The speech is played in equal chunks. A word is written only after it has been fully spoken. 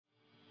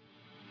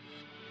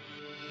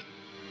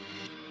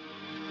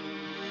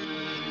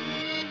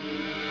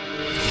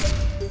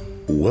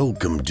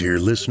Welcome, dear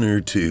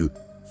listener, to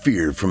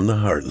Fear from the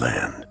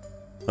Heartland.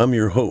 I'm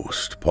your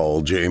host,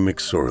 Paul J.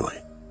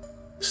 McSorley.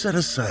 Set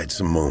aside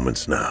some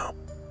moments now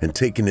and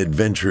take an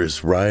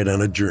adventurous ride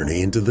on a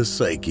journey into the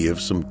psyche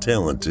of some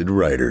talented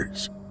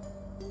writers.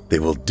 They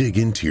will dig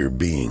into your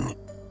being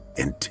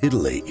and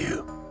titillate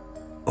you.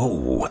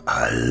 Oh,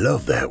 I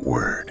love that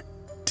word,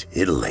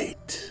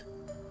 titillate.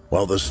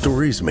 While the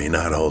stories may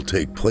not all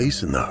take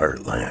place in the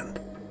Heartland,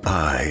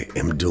 I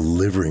am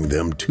delivering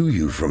them to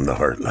you from the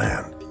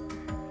Heartland.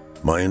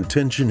 My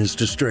intention is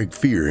to strike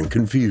fear and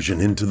confusion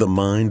into the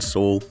mind,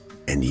 soul,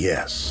 and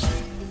yes,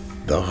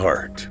 the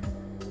heart.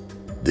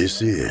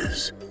 This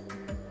is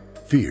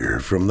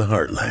Fear from the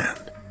Heartland.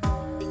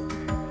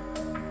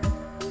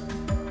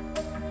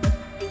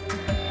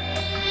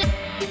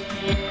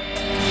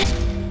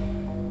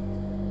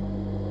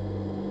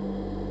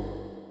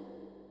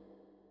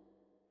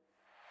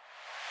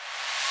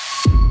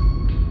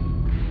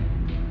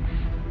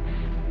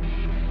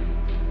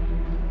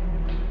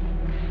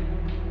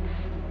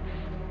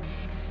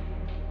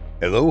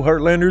 Hello,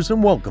 Heartlanders,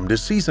 and welcome to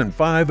Season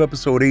 5,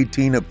 Episode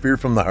 18 of Fear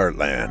from the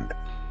Heartland.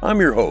 I'm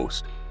your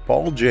host,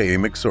 Paul J.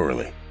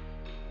 McSorley.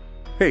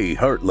 Hey,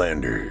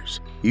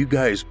 Heartlanders, you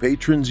guys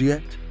patrons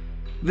yet?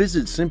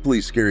 Visit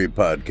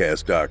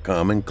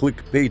simplyscarypodcast.com and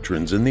click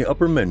Patrons in the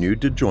upper menu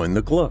to join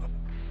the club.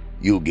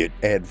 You'll get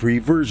ad-free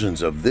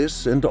versions of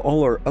this and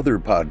all our other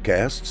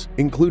podcasts,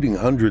 including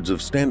hundreds of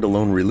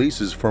standalone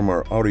releases from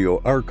our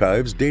audio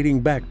archives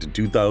dating back to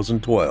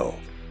 2012.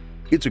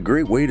 It's a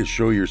great way to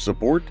show your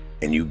support,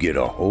 and you get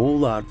a whole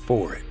lot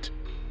for it.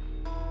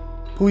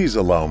 Please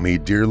allow me,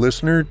 dear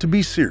listener, to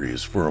be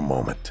serious for a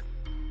moment.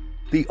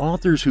 The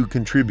authors who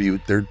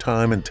contribute their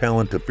time and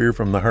talent to Fear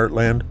from the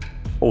Heartland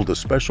hold a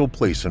special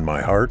place in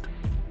my heart,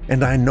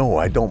 and I know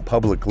I don't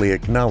publicly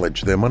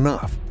acknowledge them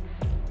enough.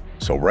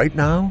 So right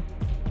now,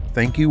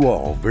 thank you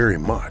all very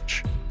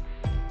much.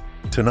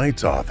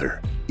 Tonight's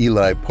author,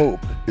 Eli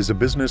Pope, is a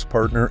business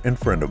partner and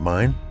friend of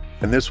mine,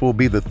 and this will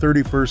be the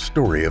 31st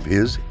story of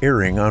his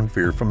airing on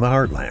Fear from the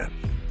Heartland.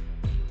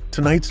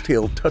 Tonight's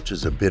tale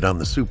touches a bit on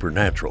the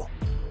supernatural,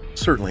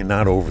 certainly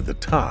not over the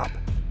top.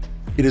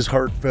 It is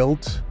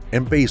heartfelt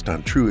and based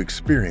on true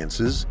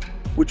experiences,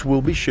 which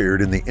will be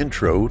shared in the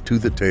intro to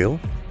the tale,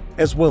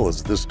 as well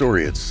as the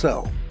story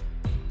itself.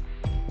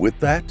 With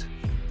that,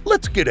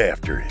 let's get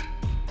after it.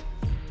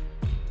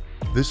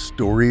 This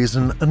story is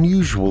an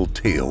unusual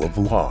tale of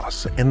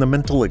loss and the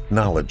mental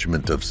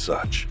acknowledgement of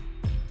such.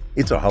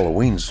 It's a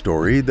Halloween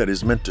story that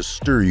is meant to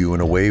stir you in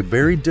a way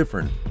very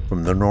different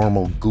from the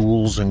normal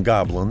ghouls and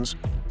goblins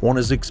one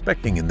is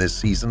expecting in this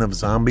season of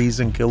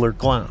zombies and killer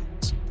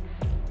clowns.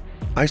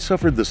 I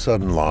suffered the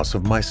sudden loss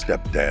of my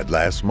stepdad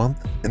last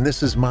month, and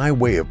this is my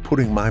way of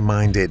putting my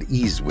mind at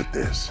ease with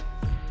this.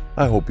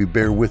 I hope you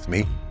bear with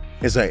me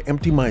as I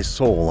empty my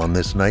soul on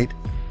this night,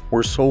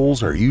 where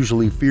souls are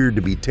usually feared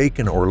to be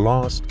taken or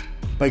lost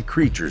by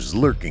creatures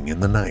lurking in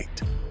the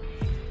night.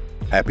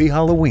 Happy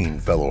Halloween,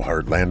 fellow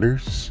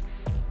Heartlanders.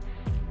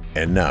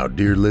 And now,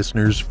 dear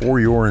listeners, for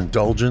your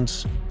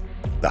indulgence,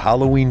 The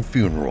Halloween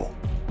Funeral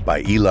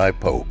by Eli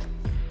Pope.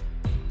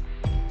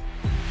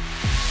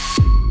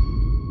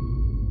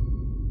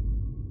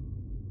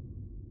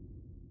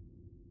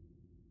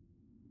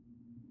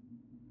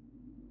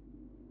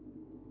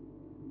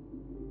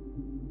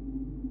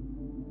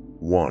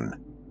 One.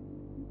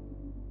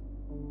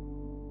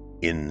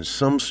 In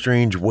some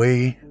strange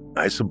way,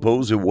 I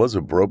suppose it was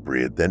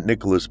appropriate that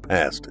Nicholas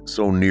passed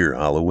so near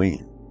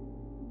Halloween.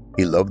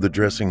 He loved the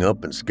dressing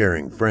up and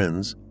scaring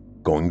friends,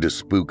 going to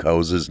spook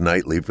houses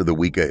nightly for the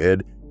week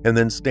ahead, and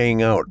then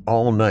staying out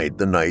all night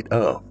the night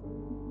of.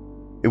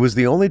 It was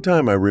the only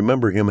time I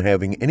remember him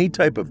having any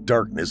type of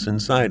darkness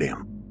inside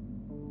him.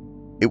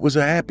 It was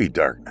a happy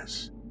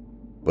darkness,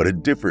 but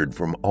it differed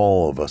from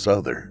all of us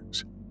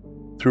others.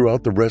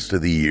 Throughout the rest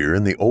of the year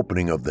and the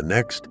opening of the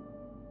next,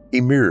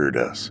 he mirrored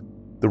us,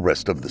 the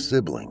rest of the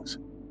siblings.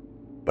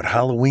 But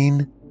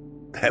Halloween,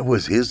 that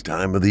was his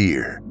time of the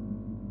year.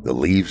 The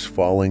leaves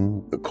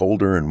falling, the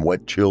colder and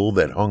wet chill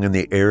that hung in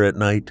the air at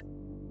night,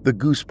 the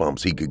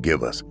goosebumps he could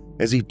give us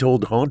as he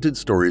told haunted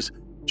stories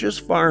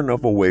just far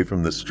enough away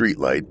from the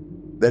streetlight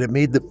that it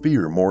made the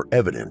fear more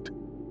evident,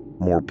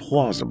 more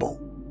plausible.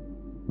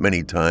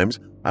 Many times,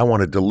 I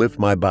wanted to lift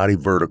my body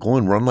vertical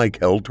and run like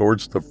hell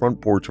towards the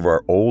front porch of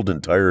our old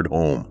and tired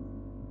home.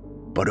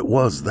 But it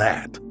was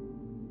that.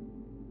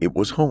 It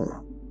was home.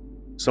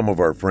 Some of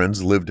our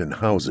friends lived in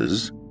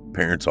houses,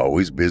 parents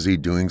always busy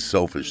doing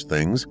selfish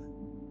things,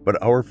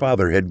 but our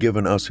father had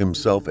given us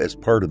himself as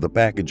part of the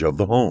package of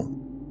the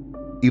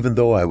home. Even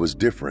though I was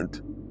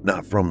different,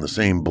 not from the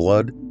same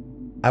blood,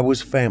 I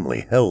was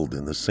family held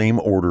in the same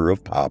order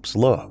of Pop's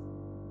love.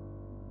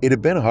 It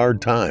had been a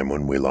hard time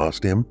when we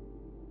lost him,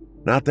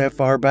 not that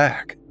far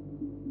back,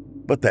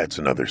 but that's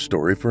another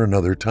story for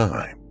another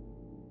time.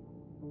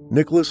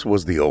 Nicholas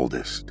was the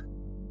oldest.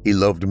 He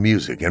loved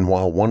music, and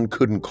while one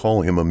couldn't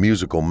call him a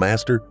musical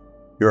master,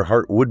 your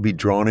heart would be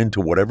drawn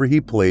into whatever he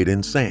played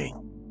and sang.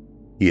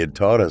 He had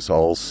taught us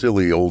all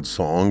silly old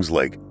songs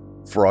like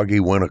Froggy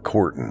went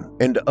a-courtin',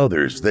 and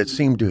others that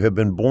seemed to have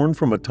been born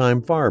from a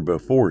time far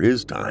before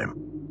his time.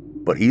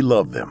 But he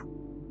loved them.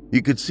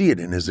 You could see it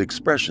in his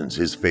expressions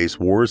his face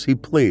wore as he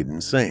played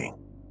and sang.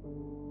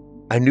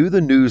 I knew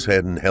the news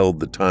hadn't held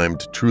the time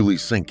to truly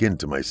sink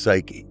into my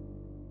psyche.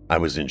 I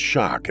was in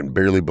shock and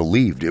barely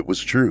believed it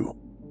was true.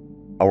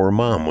 Our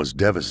mom was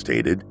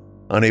devastated,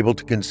 unable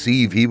to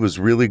conceive he was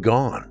really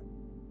gone.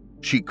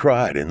 She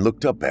cried and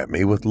looked up at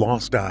me with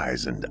lost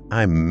eyes, and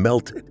I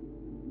melted.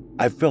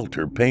 I felt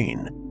her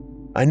pain.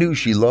 I knew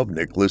she loved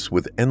Nicholas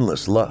with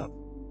endless love.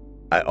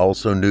 I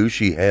also knew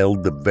she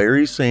held the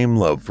very same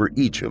love for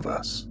each of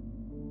us.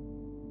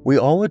 We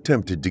all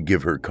attempted to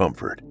give her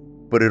comfort,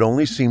 but it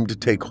only seemed to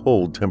take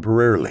hold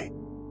temporarily.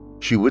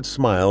 She would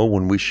smile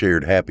when we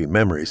shared happy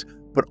memories,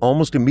 but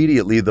almost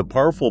immediately the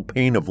powerful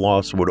pain of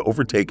loss would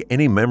overtake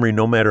any memory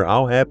no matter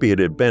how happy it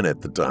had been at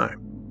the time.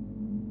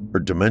 Her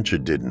dementia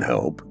didn't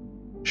help.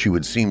 She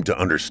would seem to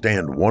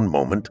understand one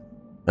moment,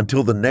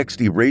 until the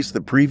next erased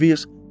the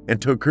previous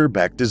and took her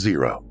back to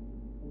zero.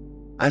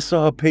 I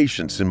saw a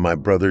patience in my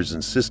brothers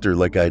and sister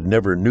like I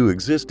never knew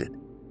existed.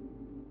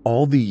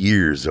 All the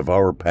years of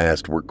our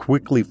past were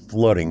quickly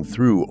flooding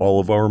through all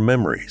of our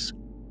memories.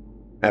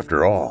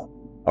 After all,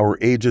 our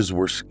ages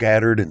were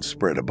scattered and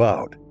spread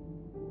about.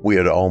 We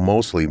had all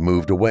mostly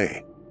moved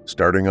away,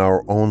 starting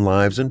our own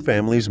lives and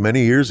families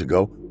many years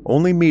ago,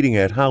 only meeting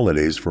at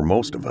holidays for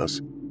most of us.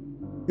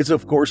 It's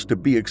of course to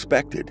be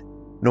expected,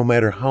 no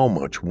matter how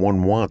much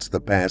one wants the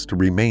past to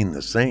remain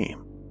the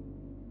same.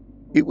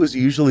 It was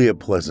usually a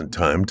pleasant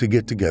time to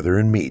get together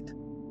and meet,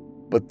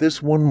 but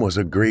this one was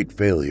a great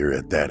failure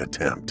at that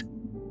attempt.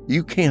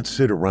 You can't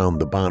sit around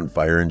the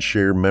bonfire and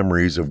share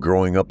memories of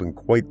growing up in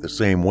quite the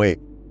same way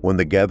when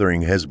the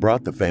gathering has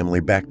brought the family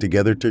back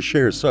together to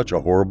share such a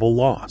horrible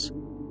loss.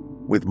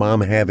 With Mom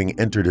having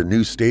entered a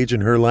new stage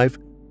in her life,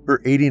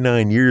 her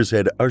 89 years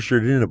had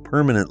ushered in a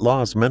permanent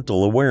loss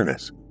mental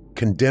awareness,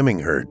 condemning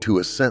her to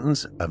a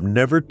sentence of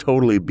never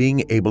totally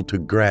being able to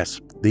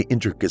grasp the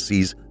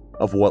intricacies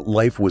of what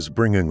life was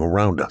bringing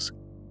around us.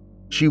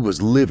 She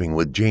was living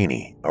with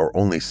Janie, our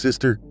only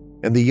sister,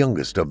 and the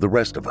youngest of the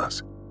rest of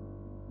us.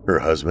 Her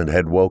husband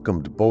had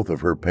welcomed both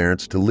of her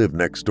parents to live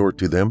next door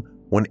to them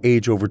when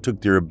age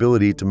overtook their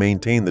ability to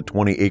maintain the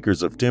 20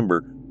 acres of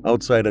timber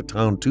outside a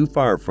town too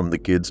far from the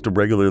kids to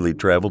regularly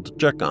travel to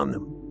check on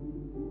them.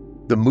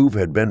 The move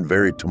had been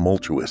very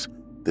tumultuous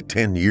the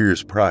 10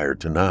 years prior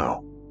to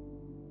now.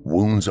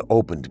 Wounds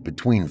opened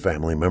between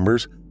family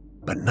members,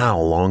 but now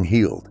long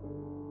healed.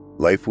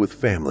 Life with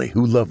family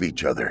who love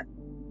each other,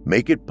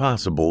 make it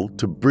possible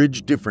to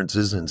bridge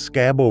differences and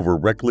scab over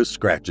reckless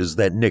scratches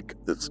that nick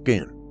the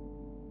skin.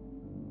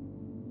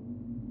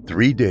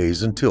 3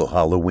 days until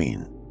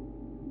Halloween.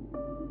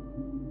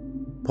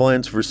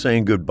 Plans for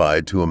saying goodbye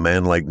to a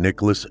man like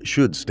Nicholas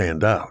should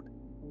stand out,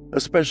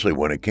 especially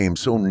when it came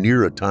so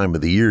near a time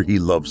of the year he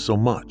loved so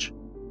much.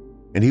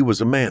 And he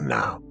was a man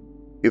now.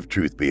 If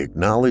truth be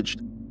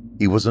acknowledged,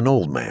 he was an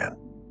old man.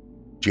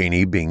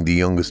 Janie, being the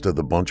youngest of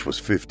the bunch, was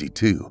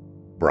 52,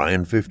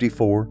 Brian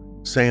 54,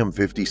 Sam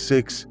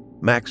 56,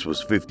 Max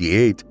was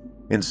 58,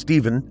 and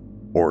Stephen,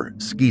 or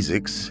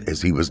Skeezix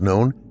as he was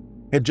known,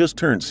 had just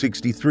turned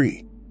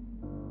 63.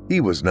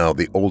 He was now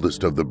the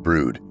oldest of the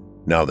brood,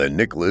 now that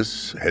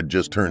Nicholas had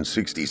just turned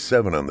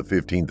 67 on the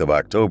 15th of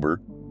October,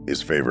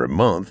 his favorite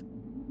month,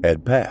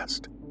 had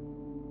passed.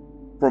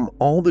 From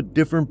all the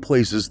different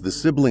places the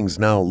siblings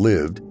now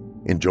lived,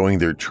 enjoying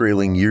their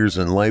trailing years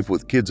in life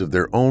with kids of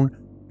their own,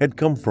 had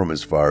come from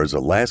as far as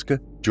Alaska,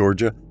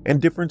 Georgia,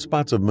 and different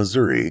spots of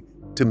Missouri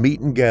to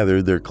meet and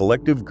gather their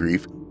collective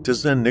grief to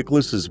send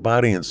Nicholas's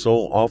body and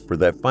soul off for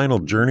that final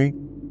journey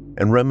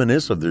and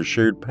reminisce of their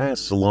shared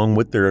pasts along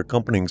with their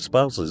accompanying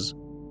spouses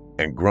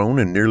and grown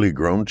and nearly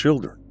grown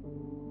children.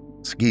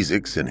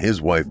 Skeezix and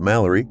his wife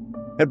Mallory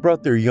had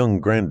brought their young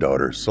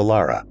granddaughter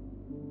Solara,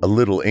 a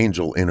little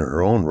angel in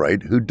her own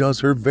right who does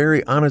her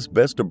very honest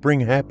best to bring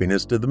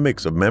happiness to the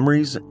mix of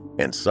memories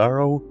and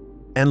sorrow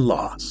and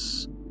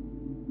loss.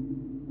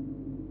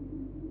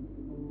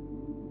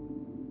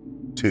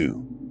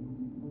 2.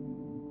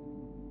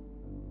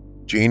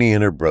 Janie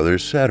and her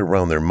brothers sat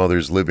around their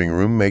mother's living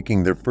room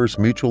making their first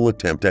mutual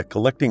attempt at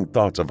collecting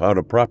thoughts of how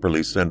to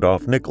properly send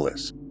off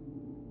Nicholas.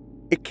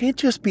 "It can't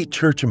just be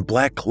church and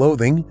black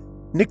clothing.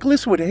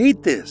 Nicholas would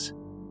hate this,"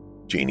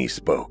 Janie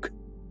spoke.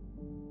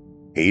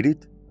 "Hate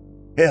it?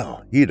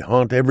 Hell, he'd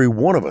haunt every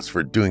one of us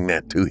for doing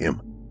that to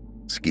him,"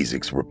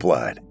 Skeezix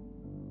replied.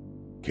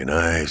 "Can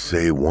I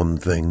say one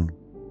thing?"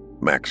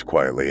 Max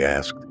quietly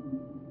asked.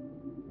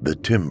 "The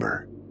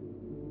timber,"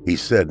 he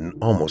said in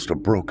almost a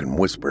broken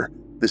whisper,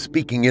 the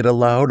speaking it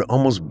aloud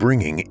almost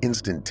bringing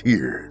instant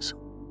tears.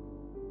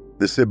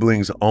 The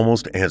siblings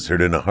almost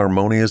answered in a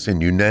harmonious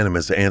and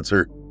unanimous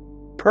answer,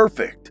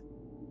 "Perfect."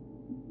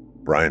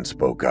 Brian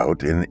spoke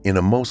out and in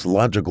a most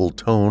logical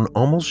tone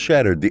almost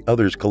shattered the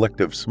others'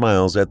 collective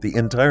smiles at the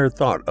entire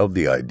thought of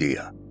the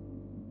idea.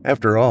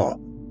 After all,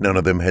 none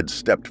of them had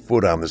stepped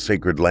foot on the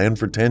sacred land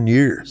for 10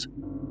 years.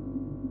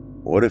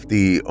 What if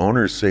the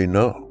owners say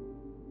no?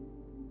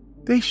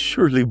 "They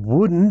surely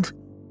wouldn't.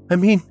 I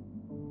mean,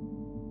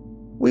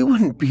 We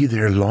wouldn't be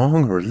there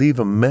long or leave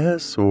a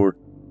mess or...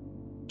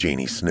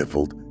 Janie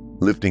sniffled,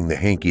 lifting the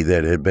hanky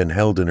that had been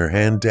held in her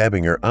hand,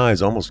 dabbing her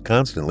eyes almost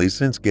constantly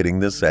since getting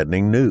the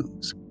saddening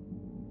news.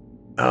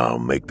 I'll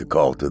make the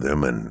call to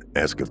them and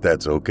ask if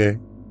that's okay,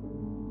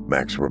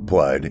 Max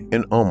replied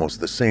in almost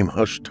the same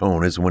hushed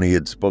tone as when he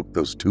had spoke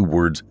those two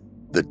words,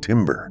 the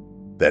timber,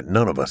 that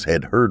none of us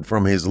had heard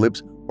from his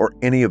lips or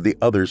any of the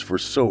others for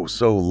so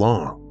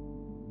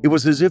long. It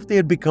was as if they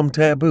had become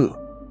taboo,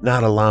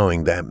 not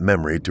allowing that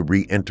memory to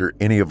re-enter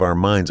any of our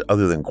minds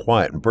other than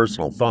quiet and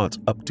personal thoughts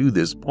up to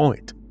this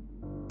point.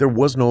 There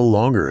was no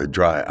longer a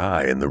dry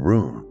eye in the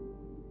room.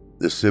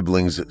 The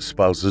siblings'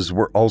 spouses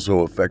were also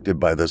affected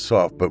by the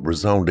soft but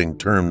resounding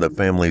term the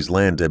family's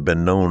land had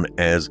been known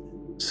as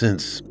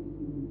since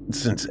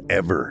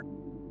ever.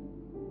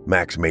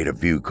 Max made a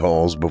few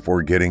calls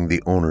before getting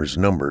the owner's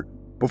number,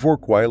 before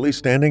quietly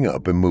standing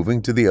up and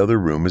moving to the other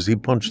room as he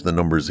punched the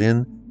numbers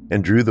in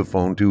and drew the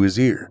phone to his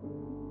ear.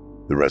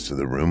 The rest of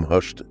the room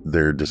hushed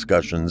their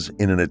discussions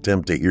in an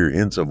attempt to hear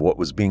hints of what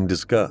was being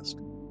discussed.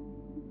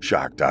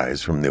 Shocked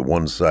eyes from the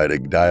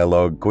one-sided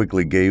dialogue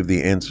quickly gave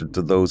the answer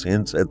to those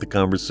hints at the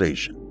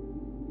conversation.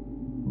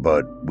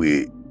 But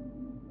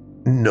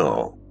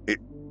No,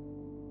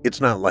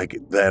 it's not like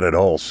that at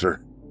all, sir.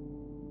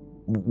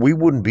 We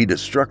wouldn't be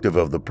destructive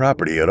of the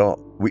property at all.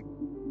 We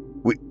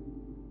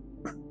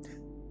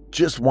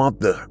just want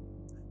the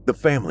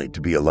family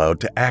to be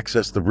allowed to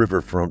access the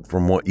riverfront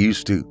from what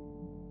used to.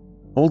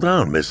 Hold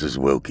on, Mrs.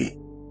 Wilkie.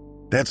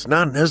 That's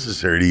not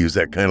necessary to use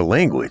that kind of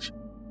language.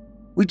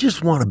 We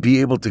just want to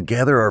be able to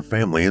gather our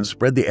family and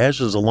spread the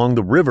ashes along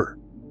the river.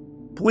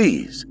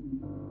 Please.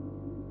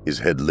 His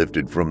head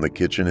lifted from the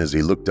kitchen as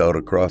he looked out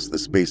across the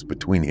space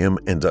between him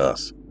and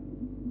us.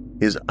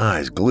 His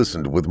eyes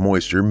glistened with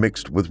moisture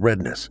mixed with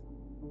redness.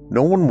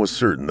 No one was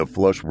certain the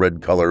flush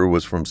red color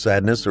was from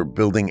sadness or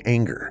building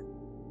anger.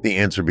 The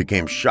answer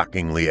became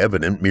shockingly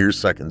evident mere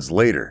seconds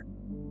later.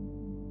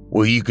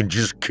 Well, you can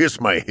just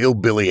kiss my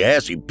hillbilly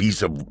ass, you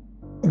piece of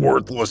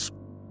worthless...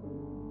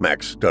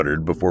 Max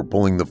stuttered before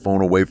pulling the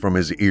phone away from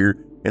his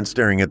ear and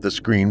staring at the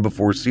screen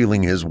before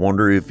sealing his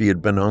wonder if he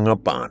had been hung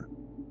up on.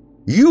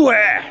 You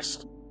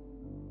asked!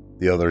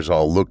 The others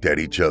all looked at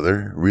each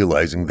other,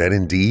 realizing that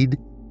indeed,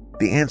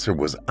 the answer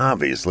was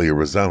obviously a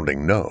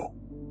resounding no.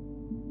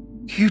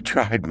 You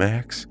tried,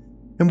 Max,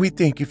 and we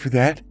thank you for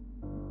that.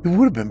 It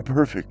would have been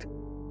perfect.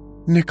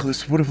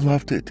 Nicholas would have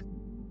loved it.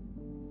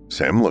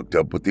 Sam looked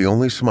up with the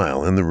only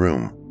smile in the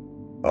room.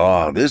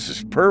 Oh, this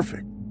is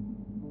perfect.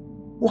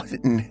 What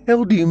in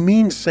hell do you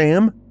mean,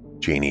 Sam?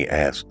 Janie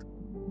asked.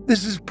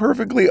 This is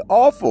perfectly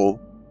awful,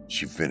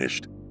 she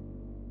finished.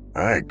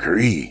 I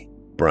agree,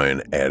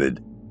 Brian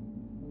added.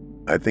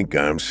 I think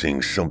I'm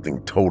seeing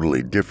something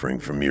totally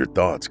different from your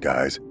thoughts,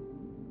 guys.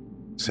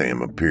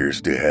 Sam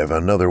appears to have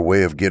another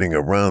way of getting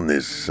around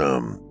this,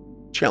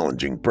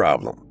 challenging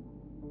problem.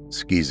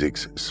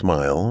 Skizik's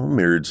smile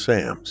mirrored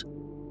Sam's.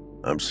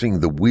 I'm seeing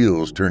the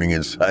wheels turning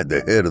inside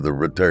the head of the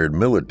retired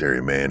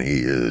military man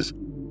he is.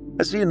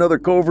 I see another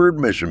covert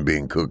mission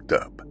being cooked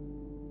up.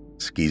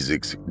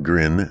 Skizik's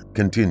grin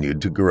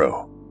continued to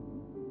grow.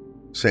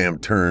 Sam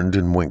turned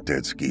and winked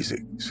at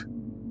Skizix.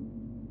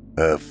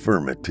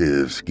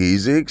 Affirmative,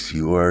 Skizix,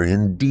 you are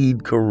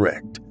indeed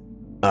correct.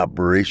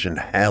 Operation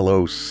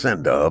Hallow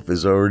Send-Off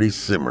is already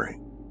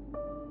simmering.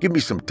 Give me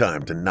some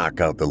time to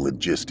knock out the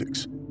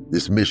logistics.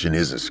 This mission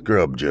isn't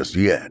scrubbed just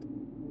yet.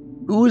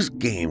 Who is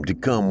game to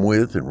come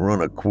with and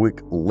run a quick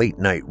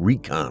late-night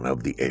recon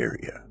of the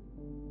area?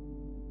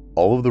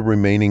 All of the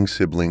remaining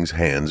siblings'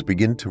 hands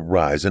begin to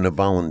rise in a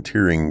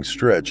volunteering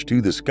stretch to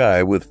the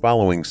sky with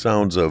following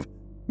sounds of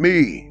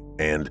me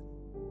and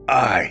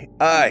I,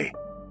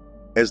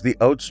 as the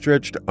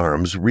outstretched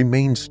arms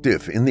remained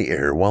stiff in the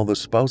air while the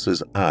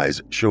spouse's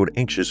eyes showed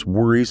anxious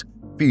worries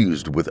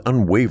fused with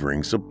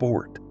unwavering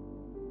support.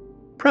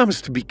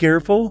 Promise to be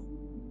careful,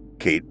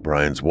 Kate,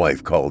 Brian's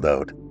wife, called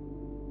out.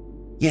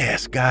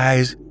 Yes,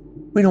 guys,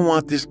 we don't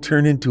want this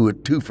turned into a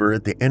twofer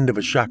at the end of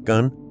a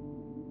shotgun,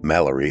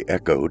 Mallory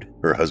echoed,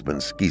 her husband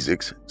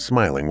Skizix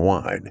smiling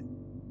wide.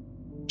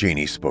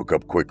 Janie spoke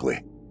up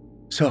quickly.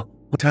 So,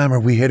 what time are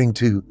we heading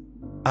to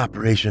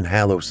Operation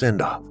Hallow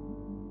Send-Off?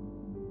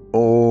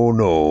 Oh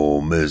no,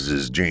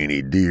 Mrs.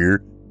 Janie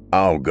dear.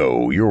 I'll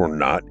go, you're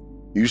not.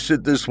 You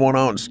sit this one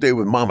out and stay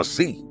with Mama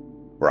C,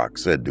 Brock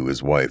said to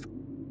his wife.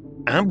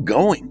 I'm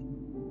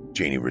going,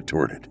 Janie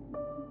retorted.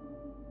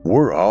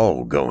 We're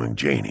all going,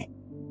 Janie,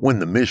 when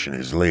the mission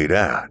is laid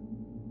out.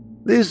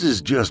 This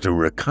is just a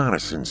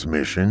reconnaissance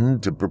mission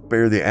to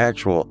prepare the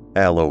actual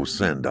Hallow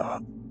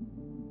Send-Off.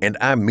 And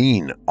I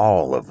mean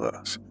all of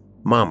us.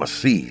 Mama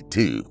C,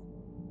 too.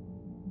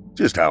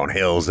 Just how in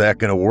hell's that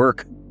gonna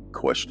work?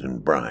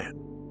 Questioned Brian.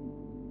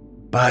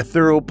 By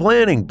thorough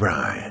planning,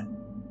 Brian.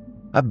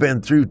 I've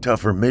been through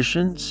tougher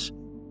missions.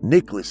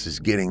 Nicholas is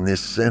getting this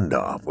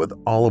send-off with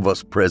all of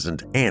us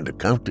present and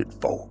accounted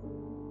for,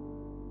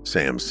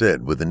 Sam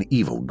said with an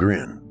evil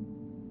grin.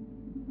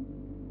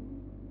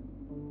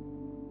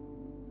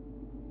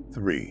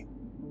 3.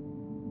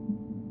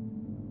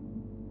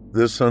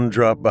 The sun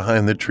dropped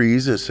behind the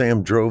trees as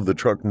Sam drove the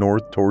truck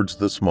north towards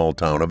the small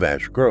town of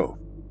Ash Grove.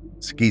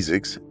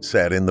 Skeezix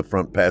sat in the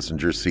front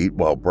passenger seat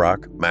while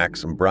Brock,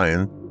 Max, and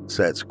Brian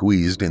sat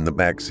squeezed in the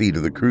back seat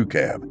of the crew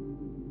cab.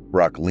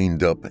 Brock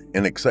leaned up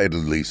and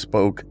excitedly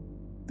spoke,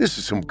 "This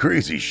is some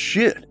crazy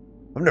shit.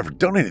 I've never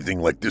done anything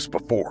like this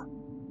before."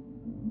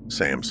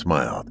 Sam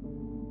smiled.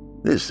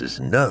 "This is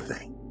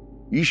nothing.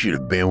 You should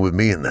have been with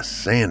me in the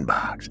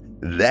sandbox.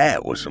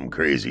 That was some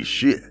crazy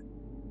shit.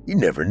 You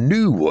never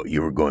knew what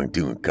you were going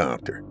to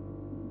encounter."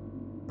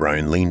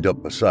 Brian leaned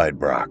up beside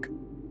Brock.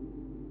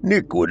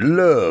 "Nick would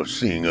love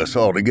seeing us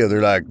all together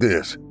like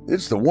this.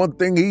 It's the one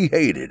thing he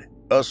hated,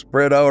 us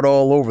spread out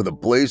all over the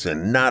place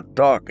and not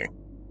talking."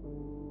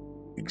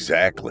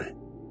 "Exactly,"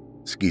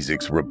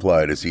 Skeezix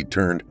replied as he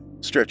turned,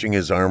 stretching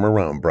his arm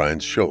around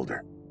Brian's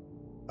shoulder.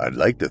 "I'd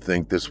like to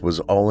think this was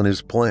all in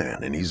his plan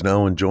and he's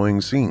now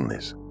enjoying seeing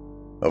this.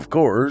 Of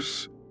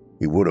course,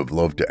 he would have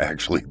loved to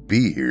actually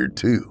be here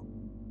too."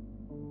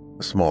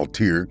 A small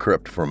tear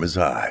crept from his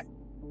eye.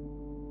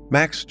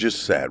 Max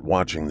just sat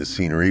watching the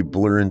scenery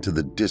blur into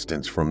the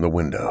distance from the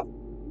window.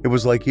 It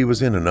was like he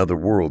was in another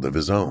world of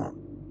his own.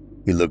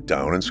 He looked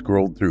down and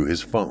scrolled through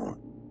his phone.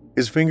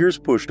 His fingers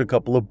pushed a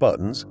couple of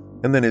buttons,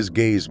 and then his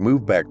gaze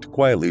moved back to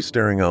quietly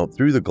staring out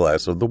through the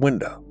glass of the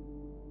window.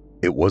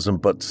 It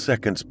wasn't but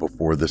seconds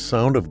before the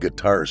sound of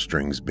guitar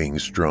strings being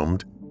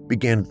strummed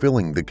began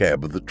filling the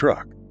cab of the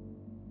truck.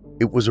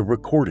 It was a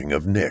recording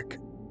of Nick.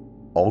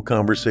 All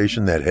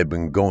conversation that had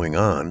been going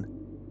on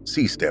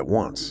ceased at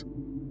once.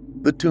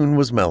 The tune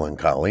was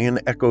melancholy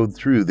and echoed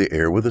through the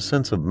air with a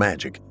sense of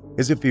magic,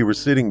 as if he were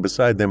sitting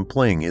beside them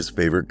playing his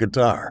favorite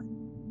guitar.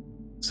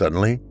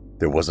 Suddenly,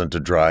 there wasn't a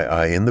dry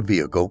eye in the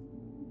vehicle,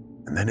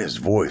 and then his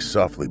voice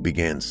softly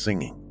began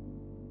singing.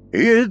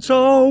 "It's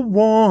all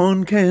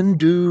one can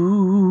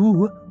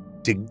do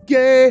to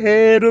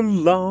get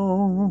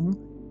along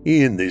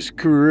in this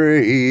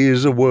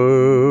crazy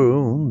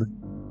world."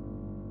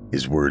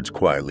 His words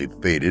quietly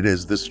faded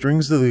as the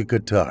strings of the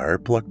guitar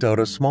plucked out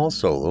a small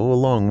solo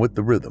along with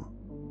the rhythm.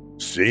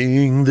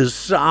 "Sing the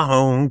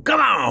song, come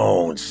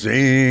on,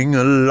 sing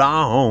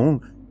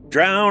along,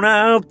 drown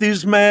out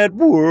this mad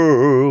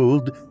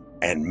world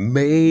and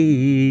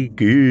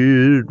make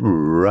it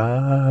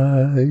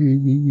right."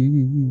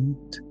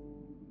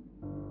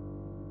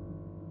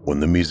 When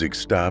the music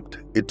stopped,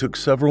 it took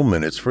several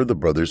minutes for the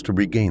brothers to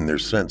regain their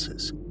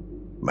senses.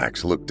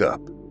 Max looked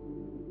up.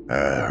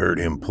 "I heard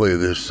him play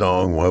this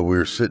song while we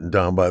were sitting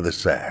down by the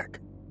sack.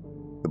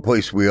 The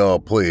place we all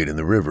played in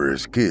the river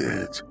as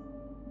kids.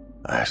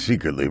 I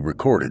secretly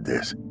recorded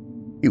this.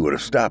 He would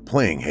have stopped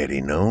playing had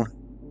he known."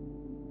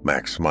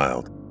 Max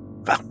smiled.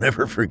 "I'll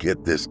never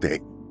forget this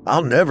day.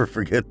 I'll never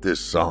forget this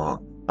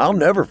song. I'll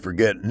never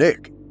forget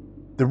Nick.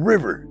 The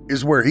river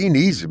is where he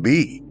needs to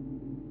be."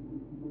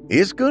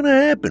 "It's gonna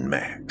happen,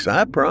 Max,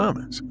 I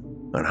promise.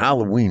 On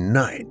Halloween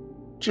night,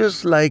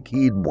 just like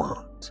he'd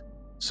want,"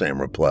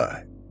 Sam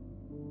replied.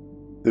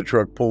 The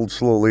truck pulled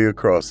slowly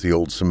across the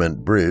old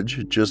cement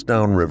bridge just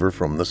downriver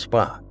from the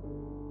spot.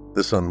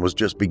 The sun was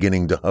just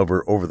beginning to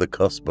hover over the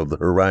cusp of the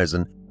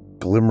horizon,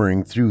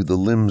 glimmering through the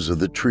limbs of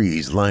the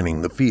trees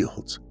lining the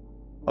fields.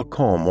 A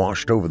calm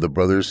washed over the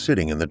brothers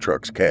sitting in the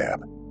truck's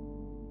cab.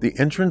 The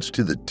entrance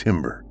to the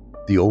timber,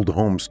 the old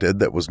homestead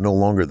that was no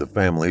longer the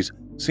family's,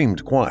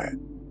 seemed quiet.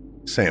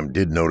 Sam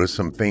did notice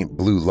some faint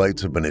blue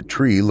lights up in a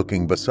tree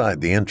looking beside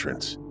the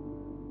entrance.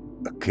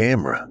 "A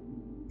camera,"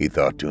 he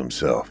thought to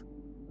himself.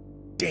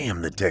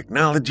 "Damn the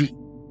technology."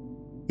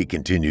 He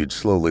continued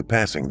slowly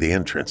passing the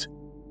entrance.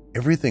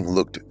 Everything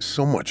looked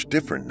so much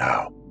different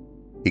now.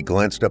 He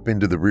glanced up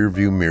into the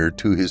rearview mirror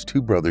to his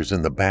two brothers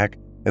in the back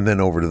and then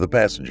over to the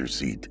passenger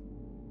seat.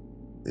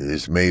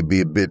 "This may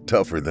be a bit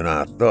tougher than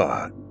I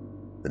thought.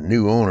 The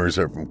new owners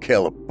are from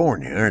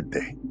California, aren't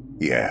they?"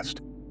 he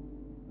asked.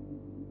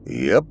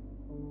 "Yep.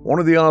 One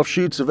of the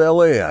offshoots of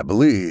LA, I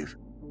believe.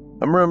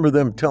 I remember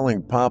them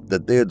telling Pop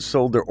that they had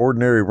sold their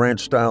ordinary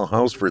ranch-style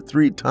house for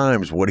 3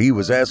 times what he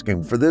was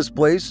asking for this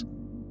place,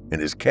 and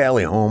his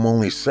Cali home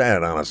only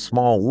sat on a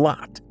small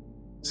lot,"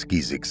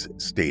 Skeezix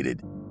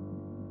stated.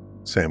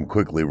 Sam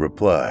quickly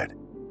replied,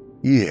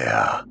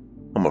 "Yeah,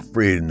 I'm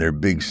afraid in their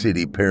big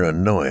city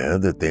paranoia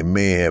that they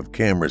may have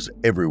cameras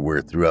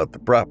everywhere throughout the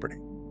property."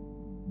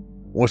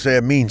 "What's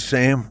that mean,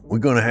 Sam? We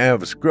gonna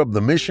have a scrub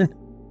the mission?"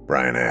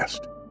 Brian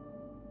asked.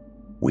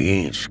 "We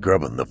ain't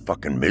scrubbing the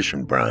fucking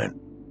mission, Brian.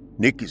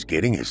 Nick is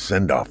getting his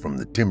send-off from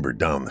the timber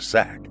down the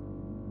sack,"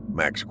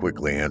 Max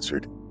quickly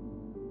answered.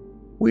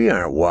 "We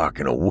aren't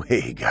walking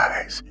away,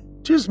 guys.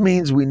 Just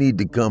means we need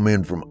to come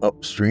in from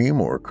upstream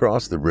or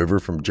across the river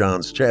from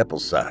John's Chapel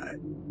side,"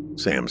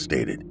 Sam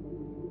stated.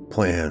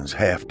 "Plans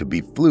have to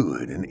be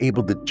fluid and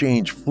able to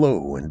change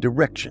flow and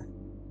direction.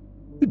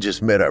 We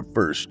just met our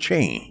first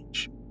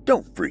change.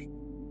 Don't freak."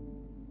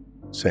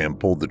 Sam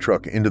pulled the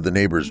truck into the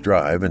neighbor's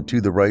drive and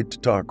to the right to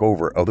talk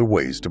over other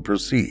ways to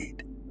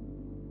proceed.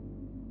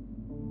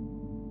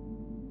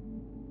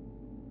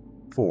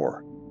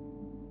 4.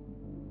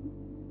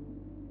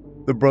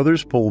 The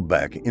brothers pulled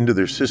back into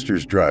their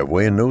sister's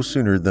driveway, and no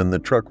sooner than the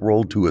truck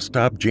rolled to a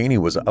stop, Janie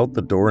was out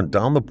the door and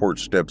down the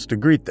porch steps to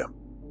greet them.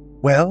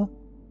 "Well,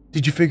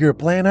 did you figure a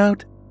plan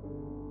out?"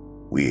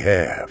 "We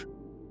have,"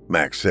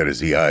 Max said as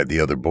he eyed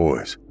the other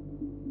boys.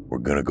 "We're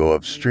going to go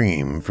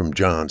upstream from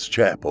John's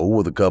chapel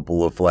with a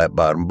couple of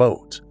flat-bottom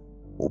boats.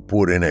 We'll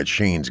put in at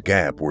Shane's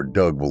Gap where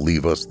Doug will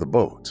leave us the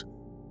boats.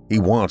 He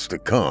wants to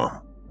come.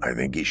 I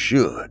think he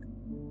should.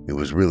 He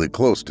was really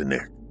close to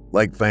Nick,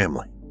 like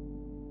family."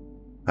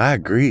 "I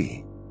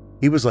agree.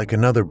 He was like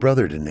another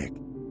brother to Nick.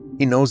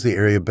 He knows the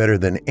area better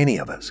than any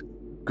of us.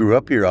 Grew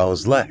up here all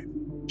his life,"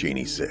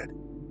 Janie said.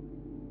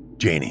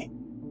 "Janie,"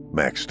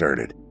 Max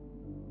started,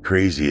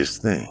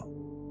 "craziest thing.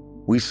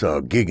 We saw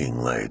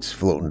gigging lights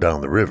floating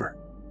down the river."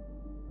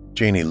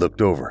 Janie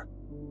looked over.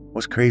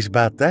 "What's crazy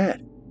about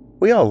that?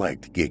 We all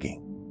liked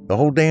gigging. The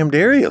whole damned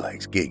area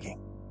likes gigging."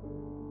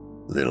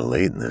 "Little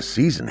late in the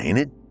season, ain't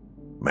it?"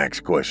 Max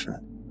questioned.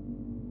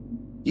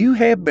 "You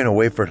have been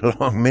away for a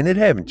long minute,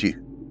 haven't you?"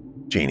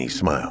 Janie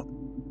smiled.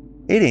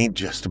 "It ain't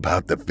just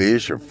about the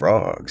fish or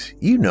frogs.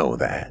 You know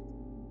that."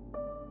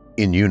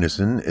 In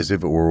unison, as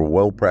if it were a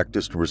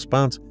well-practiced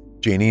response,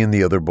 Janie and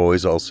the other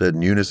boys all said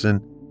in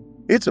unison,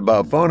 "It's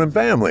about fun and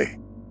family."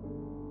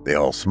 They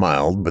all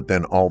smiled, but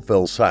then all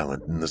fell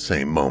silent in the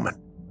same moment.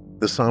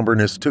 The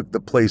somberness took the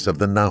place of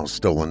the now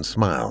stolen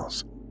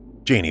smiles.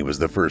 Janie was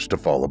the first to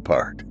fall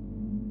apart.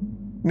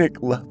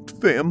 "Nick left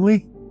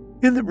family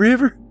in the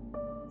river,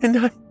 and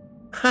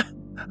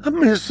I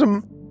miss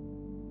him."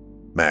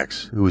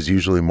 Max, who was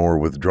usually more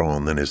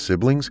withdrawn than his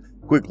siblings,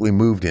 quickly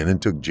moved in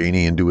and took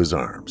Janie into his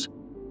arms.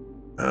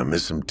 "I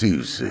miss him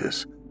too,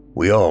 sis.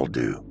 We all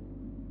do.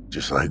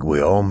 Just like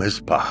we all miss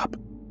Pop."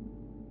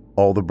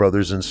 All the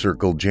brothers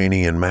encircled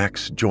Janie and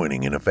Max,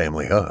 joining in a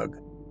family hug.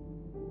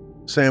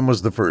 Sam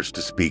was the first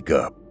to speak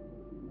up.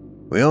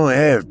 "We only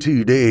have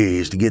 2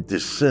 days to get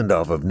this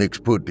send-off of Nick's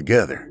put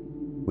together.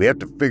 We have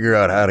to figure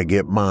out how to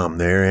get Mom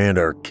there and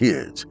our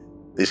kids.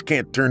 This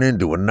can't turn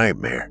into a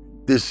nightmare.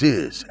 This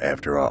is,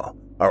 after all,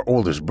 our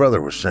oldest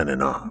brother was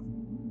sending off.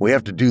 We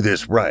have to do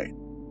this right.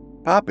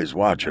 Pop is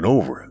watching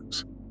over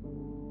us."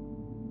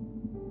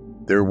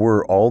 There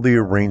were all the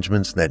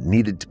arrangements that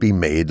needed to be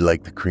made,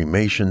 like the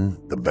cremation,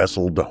 the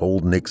vessel to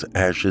hold Nick's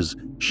ashes,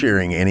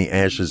 sharing any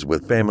ashes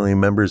with family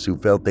members who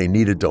felt they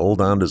needed to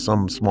hold on to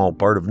some small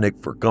part of Nick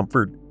for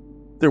comfort.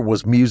 There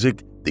was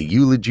music, the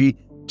eulogy,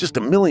 just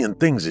a million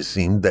things it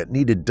seemed that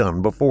needed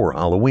done before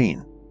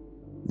Halloween.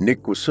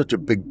 Nick was such a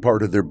big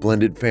part of their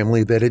blended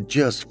family that it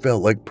just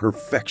felt like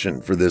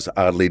perfection for this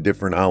oddly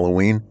different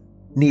Halloween.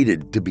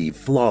 Needed to be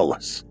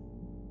flawless.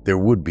 There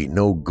would be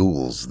no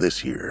ghouls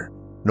this year.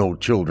 No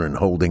children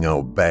holding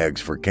out bags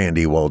for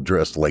candy while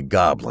dressed like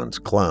goblins,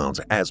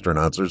 clowns,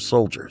 astronauts, or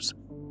soldiers.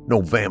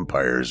 No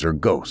vampires or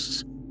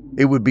ghosts.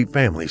 It would be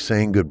family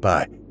saying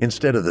goodbye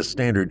instead of the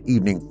standard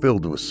evening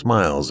filled with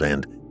smiles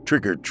and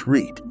trick or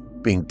treat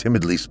being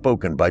timidly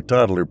spoken by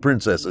toddler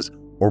princesses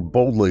or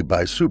boldly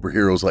by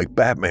superheroes like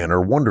Batman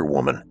or Wonder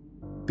Woman.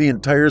 The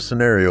entire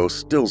scenario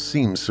still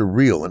seemed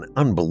surreal and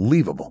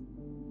unbelievable.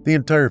 The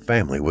entire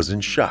family was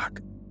in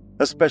shock,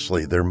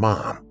 especially their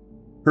mom.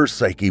 Her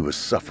psyche was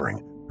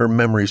suffering, her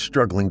memory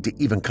struggling to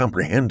even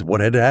comprehend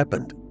what had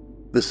happened.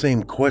 The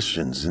same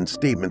questions and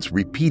statements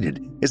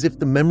repeated as if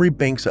the memory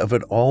banks of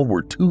it all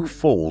were too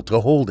full to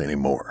hold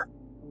anymore.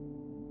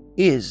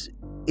 Is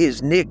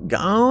Nick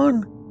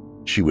gone?"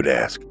 she would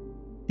ask.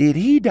 "Did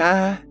he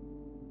die?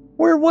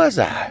 Where was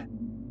I?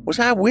 Was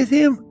I with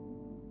him?"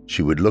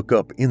 She would look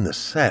up in the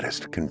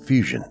saddest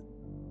confusion.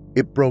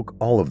 It broke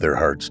all of their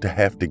hearts to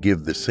have to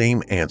give the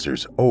same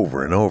answers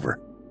over and over.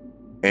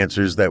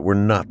 Answers that were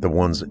not the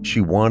ones she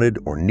wanted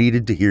or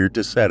needed to hear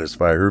to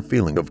satisfy her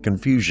feeling of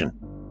confusion.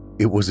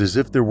 It was as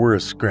if there were a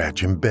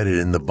scratch embedded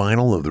in the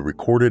vinyl of the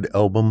recorded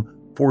album,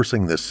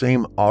 forcing the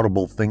same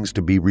audible things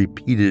to be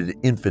repeated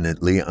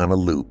infinitely on a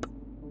loop.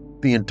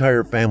 The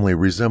entire family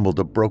resembled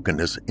a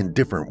brokenness in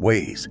different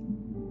ways.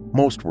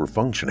 Most were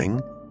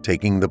functioning,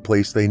 taking the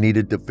place they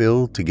needed to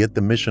fill to get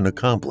the mission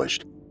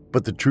accomplished,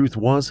 but the truth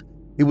was,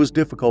 it was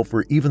difficult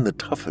for even the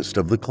toughest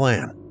of the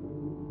clan.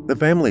 The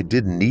family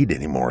didn't need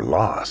any more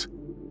loss.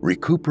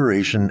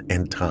 Recuperation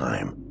and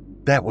time.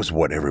 That was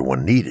what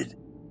everyone needed.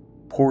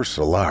 Poor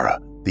Solara,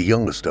 the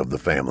youngest of the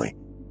family,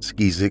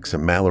 Skizix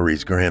and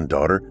Mallory's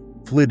granddaughter,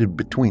 flitted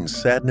between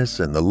sadness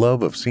and the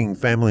love of seeing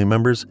family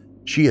members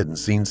she hadn't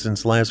seen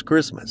since last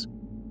Christmas.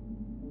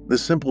 The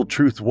simple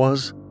truth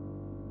was,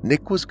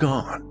 Nick was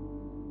gone.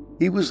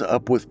 He was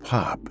up with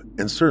Pop,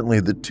 and certainly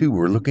the two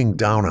were looking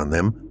down on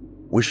them,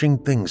 wishing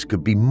things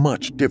could be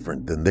much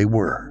different than they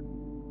were.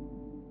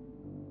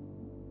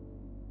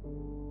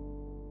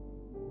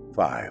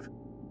 5.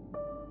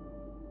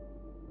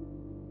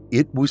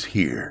 It was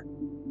here,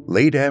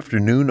 late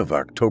afternoon of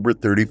October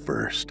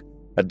 31st,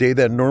 a day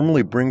that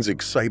normally brings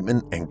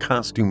excitement and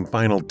costume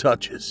final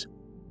touches,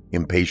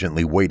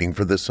 impatiently waiting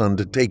for the sun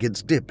to take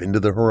its dip into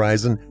the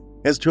horizon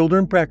as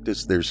children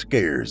practiced their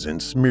scares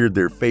and smeared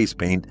their face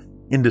paint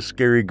into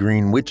scary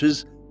green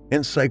witches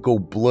and psycho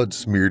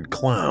blood-smeared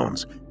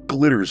clowns,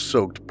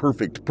 glitter-soaked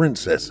perfect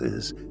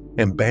princesses,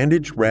 and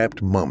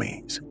bandage-wrapped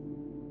mummies.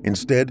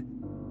 Instead,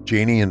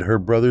 Janie and her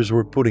brothers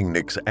were putting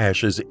Nick's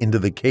ashes into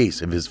the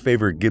case of his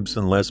favorite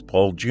Gibson Les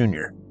Paul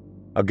Jr.,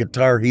 a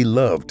guitar he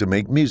loved to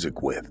make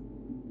music with.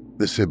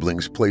 The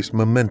siblings placed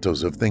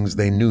mementos of things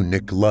they knew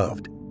Nick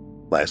loved,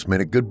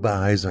 last-minute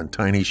goodbyes on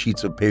tiny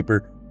sheets of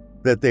paper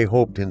that they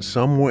hoped in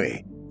some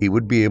way he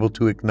would be able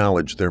to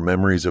acknowledge their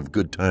memories of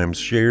good times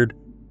shared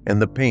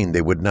and the pain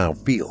they would now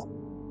feel.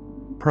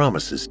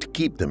 Promises to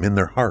keep them in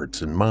their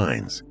hearts and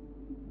minds.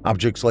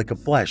 Objects like a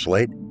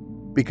flashlight,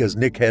 because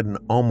Nick had an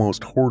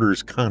almost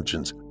hoarder's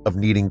conscience of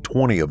needing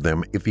 20 of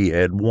them if he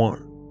had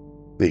one.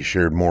 They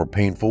shared more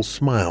painful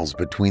smiles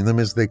between them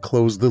as they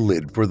closed the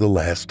lid for the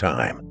last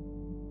time.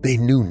 They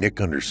knew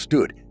Nick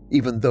understood,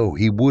 even though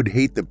he would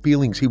hate the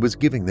feelings he was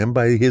giving them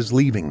by his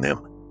leaving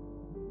them.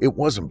 It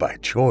wasn't by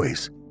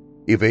choice.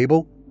 If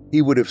able,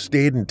 he would have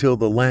stayed until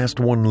the last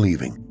one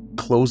leaving,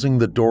 closing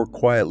the door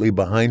quietly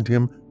behind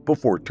him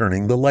before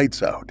turning the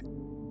lights out.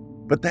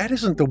 But that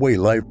isn't the way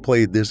life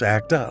played this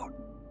act out.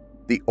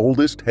 The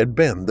oldest had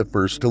been the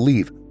first to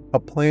leave, a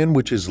plan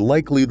which is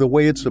likely the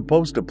way it's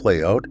supposed to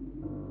play out,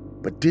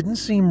 but didn't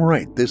seem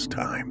right this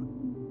time.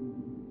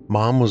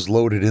 Mom was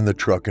loaded in the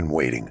truck and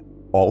waiting,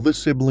 all the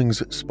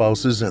siblings'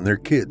 spouses and their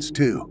kids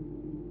too.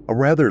 A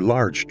rather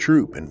large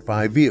troop in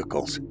 5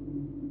 vehicles.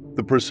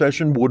 The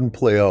procession wouldn't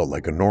play out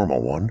like a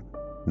normal one.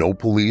 No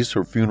police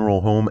or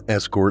funeral home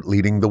escort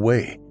leading the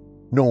way.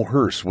 No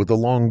hearse with a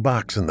long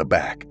box in the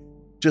back.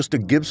 Just a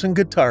Gibson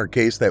guitar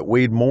case that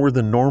weighed more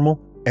than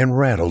normal and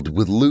rattled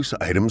with loose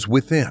items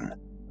within.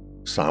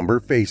 Somber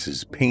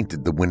faces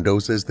painted the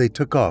windows as they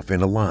took off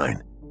in a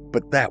line,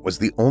 but that was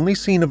the only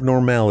scene of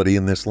normality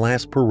in this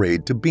last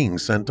parade to being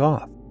sent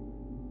off.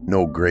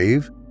 No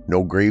grave,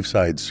 no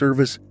graveside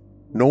service,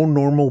 no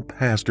normal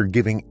pastor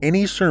giving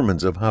any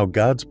sermons of how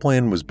God's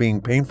plan was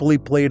being painfully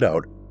played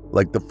out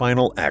like the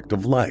final act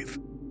of life.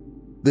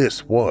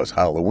 This was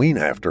Halloween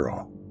after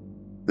all.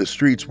 The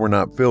streets were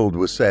not filled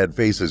with sad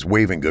faces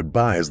waving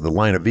goodbye as the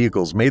line of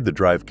vehicles made the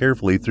drive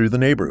carefully through the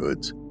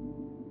neighborhoods.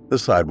 The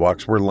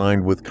sidewalks were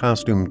lined with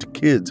costumed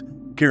kids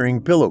carrying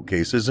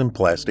pillowcases and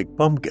plastic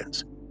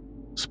pumpkins.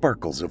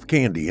 Sparkles of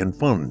candy and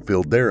fun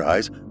filled their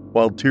eyes,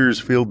 while tears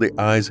filled the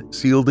eyes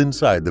sealed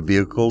inside the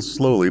vehicles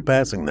slowly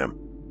passing them.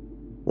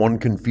 One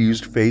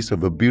confused face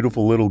of a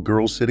beautiful little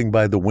girl sitting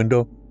by the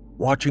window,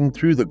 watching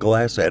through the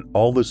glass at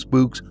all the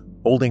spooks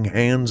holding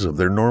hands of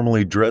their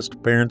normally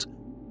dressed parents,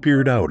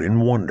 peered out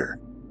in wonder.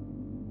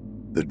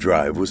 The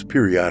drive was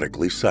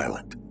periodically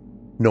silent,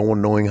 no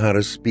one knowing how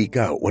to speak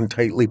out when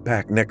tightly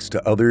packed next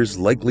to others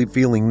likely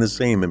feeling the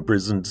same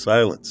imprisoned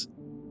silence.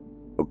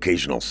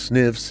 Occasional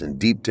sniffs and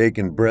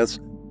deep-taken breaths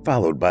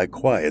followed by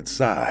quiet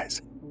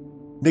sighs.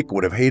 Nick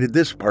would have hated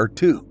this part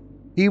too.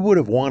 He would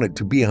have wanted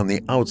to be on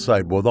the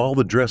outside with all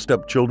the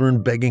dressed-up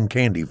children begging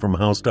candy from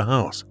house to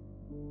house,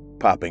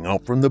 popping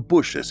out from the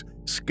bushes,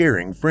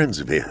 scaring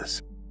friends of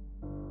his.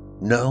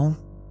 No,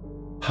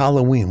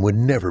 Halloween would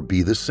never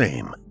be the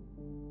same.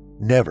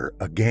 Never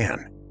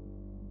again.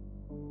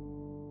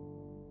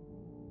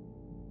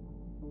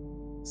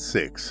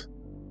 6.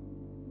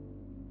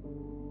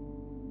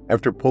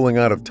 After pulling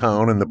out of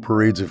town and the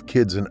parades of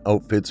kids in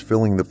outfits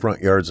filling the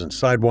front yards and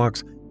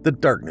sidewalks, the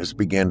darkness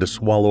began to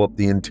swallow up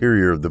the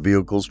interior of the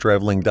vehicles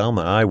traveling down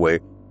the highway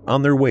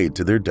on their way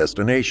to their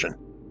destination.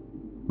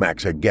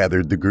 Max had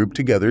gathered the group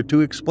together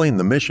to explain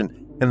the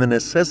mission and the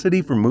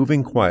necessity for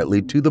moving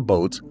quietly to the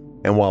boats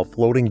and while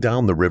floating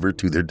down the river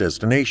to their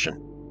destination.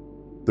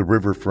 The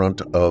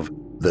riverfront of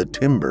the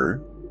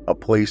Timber, a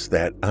place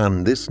that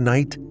on this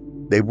night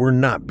they were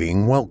not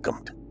being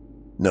welcomed.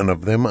 None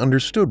of them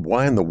understood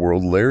why in the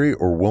world Larry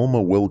or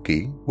Wilma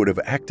Wilkie would have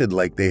acted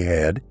like they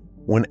had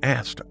when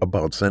asked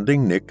about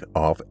sending Nick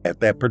off at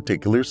that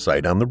particular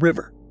site on the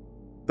river,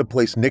 the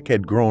place Nick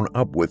had grown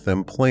up with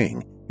them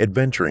playing,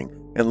 adventuring,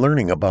 and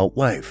learning about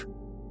life.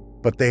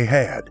 But they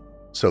had,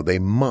 so they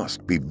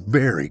must be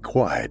very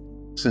quiet,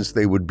 since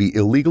they would be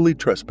illegally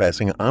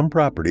trespassing on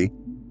property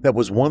that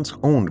was once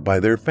owned by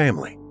their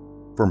family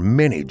for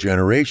many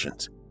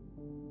generations.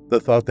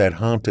 The thought that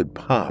haunted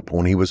Pop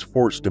when he was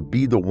forced to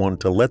be the one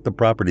to let the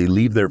property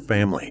leave their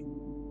family.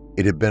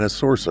 It had been a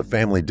source of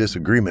family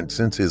disagreement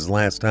since his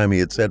last time he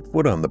had set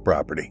foot on the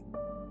property.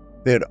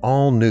 They had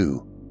all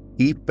knew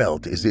he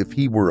felt as if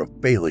he were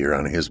a failure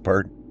on his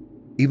part,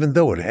 even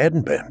though it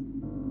hadn't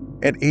been.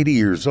 At 80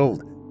 years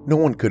old, no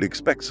one could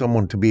expect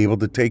someone to be able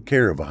to take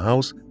care of a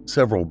house,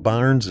 several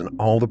barns, and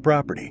all the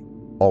property.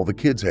 All the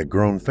kids had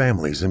grown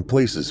families in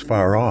places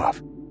far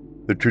off.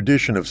 The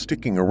tradition of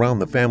sticking around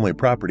the family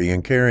property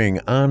and carrying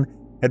on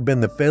had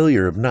been the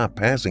failure of not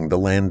passing the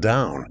land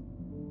down.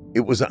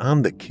 It was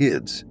on the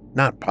kids,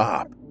 not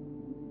Pop.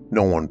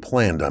 No one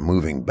planned on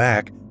moving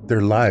back,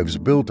 their lives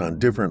built on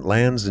different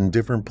lands in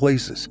different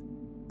places.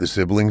 The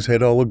siblings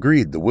had all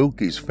agreed the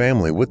Wilkie's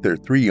family with their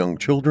 3 young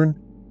children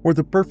were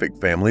the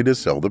perfect family to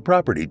sell the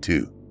property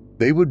to.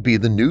 They would be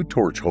the new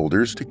torch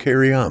holders to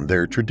carry on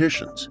their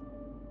traditions.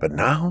 But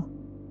now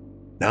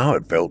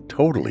it felt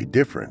totally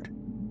different.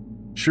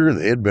 Sure,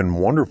 they had been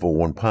wonderful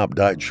when Pop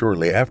died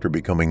shortly after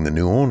becoming the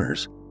new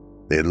owners.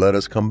 They'd let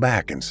us come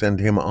back and send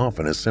him off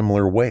in a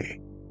similar way.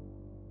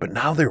 But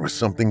now there was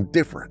something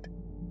different.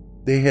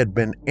 They had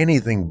been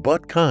anything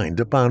but kind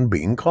upon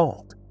being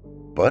called.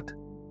 But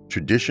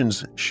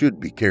traditions should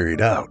be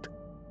carried out,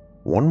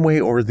 one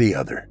way or the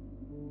other.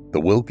 The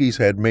Wilkies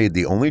had made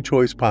the only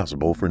choice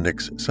possible for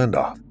Nick's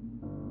send-off.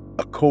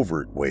 A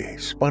covert way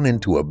spun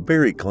into a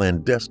very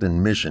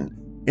clandestine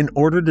mission in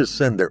order to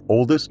send their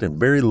oldest and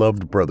very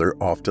loved brother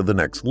off to the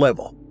next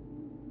level.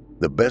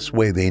 The best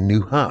way they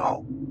knew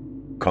how,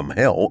 come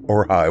hell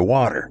or high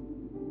water.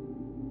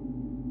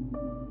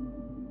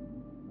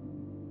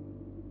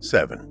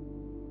 7.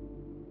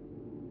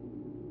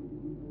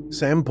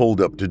 Sam pulled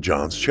up to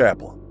John's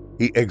chapel.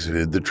 He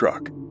exited the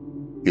truck.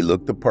 He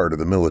looked the part of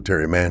the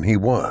military man he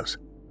was.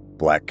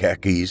 Black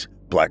khakis,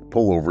 black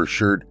pullover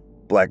shirt,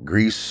 black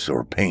grease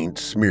or paint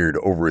smeared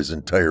over his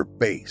entire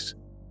face.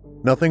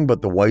 Nothing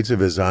but the whites of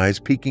his eyes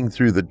peeking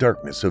through the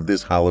darkness of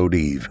this hallowed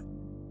eve.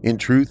 In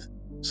truth,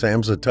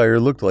 Sam's attire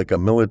looked like a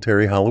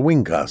military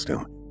Halloween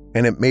costume,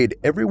 and it made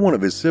every one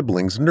of his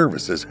siblings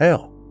nervous as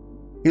hell.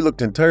 He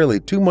looked entirely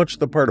too much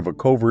the part of a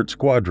covert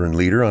squadron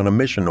leader on a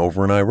mission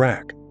over in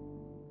Iraq.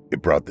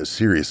 It brought the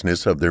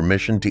seriousness of their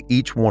mission to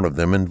each one of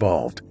them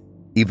involved,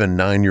 even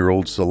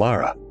 9-year-old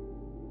Solara.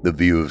 The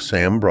view of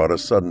Sam brought a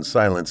sudden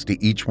silence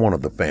to each one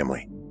of the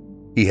family.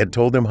 He had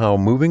told them how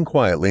moving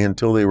quietly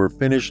until they were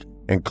finished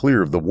and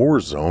clear of the war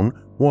zone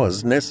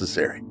was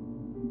necessary.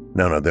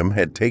 None of them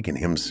had taken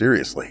him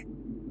seriously.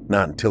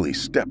 Not until he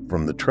stepped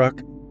from the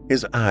truck,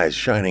 his eyes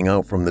shining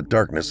out from the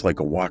darkness like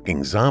a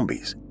walking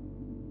zombie's.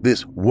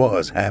 This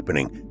was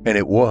happening, and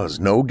it was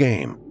no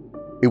game.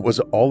 It was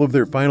all of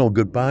their final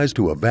goodbyes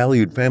to a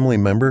valued family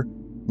member,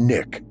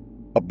 Nick,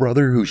 a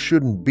brother who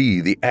shouldn't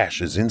be the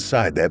ashes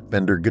inside that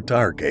Fender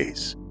guitar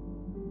case.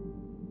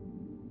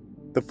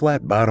 The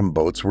flat-bottom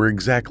boats were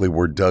exactly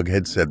where Doug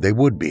had said they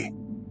would be.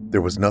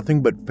 There was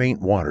nothing but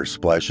faint water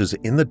splashes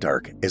in the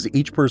dark as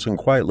each person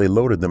quietly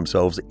loaded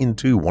themselves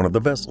into one of the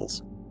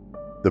vessels.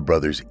 The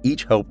brothers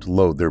each helped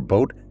load their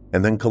boat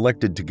and then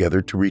collected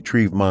together to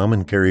retrieve Mom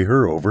and carry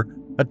her over,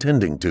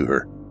 attending to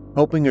her,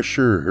 helping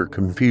assure her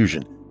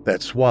confusion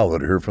that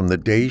swallowed her from the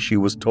day she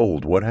was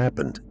told what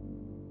happened.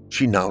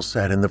 She now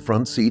sat in the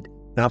front seat,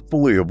 not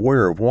fully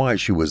aware of why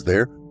she was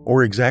there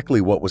or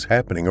exactly what was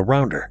happening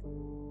around her.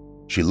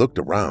 She looked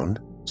around,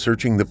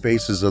 searching the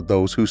faces of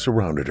those who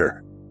surrounded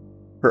her,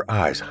 her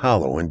eyes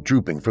hollow and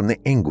drooping from the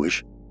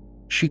anguish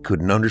she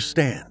couldn't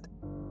understand.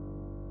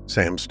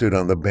 Sam stood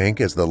on the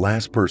bank as the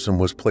last person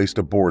was placed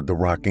aboard the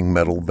rocking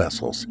metal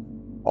vessels.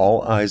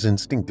 All eyes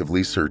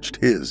instinctively searched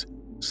his,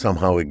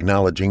 somehow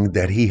acknowledging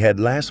that he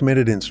had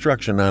last-minute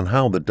instruction on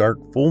how the dark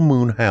full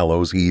moon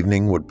Hallows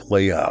evening would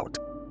play out.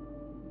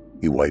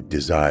 He wiped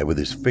his eye with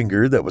his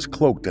finger that was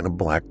cloaked in a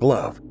black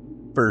glove.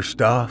 "First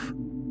off,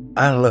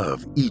 I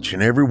love each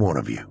and every one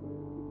of you."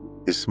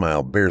 His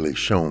smile barely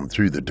shone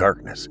through the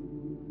darkness.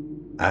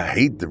 "I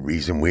hate the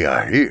reason we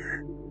are here.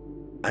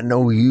 I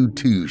know you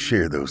too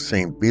share those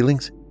same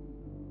feelings.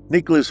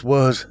 Nicholas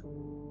was,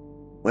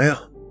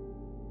 well,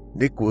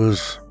 Nick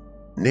was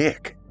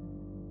Nick.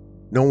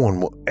 No one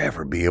will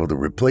ever be able to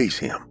replace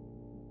him.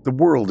 The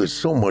world is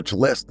so much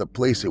less the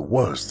place it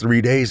was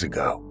 3 days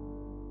ago.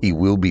 He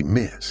will be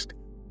missed.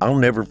 I'll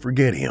never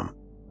forget him.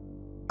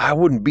 I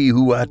wouldn't be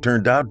who I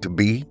turned out to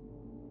be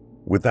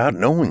without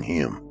knowing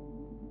him.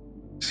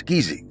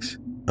 Skeezix,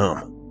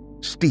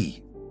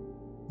 Steve,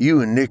 you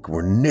and Nick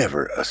were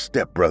never a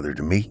stepbrother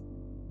to me.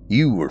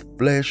 You were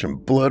flesh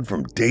and blood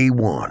from day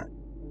one.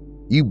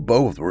 You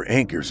both were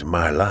anchors in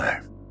my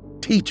life,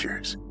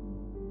 teachers."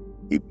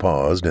 He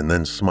paused and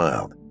then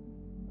smiled.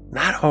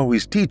 "Not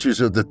always teachers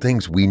of the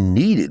things we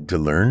needed to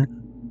learn,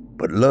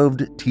 but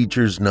loved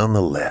teachers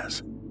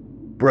nonetheless.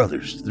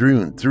 Brothers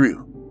through and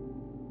through.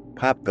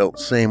 Pop felt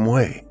the same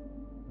way.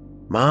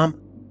 Mom,"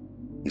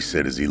 he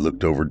said as he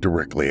looked over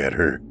directly at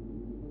her,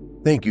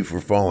 "thank you for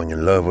falling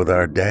in love with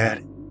our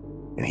dad.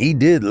 And he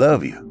did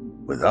love you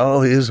with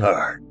all his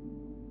heart.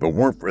 If it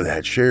weren't for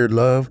that shared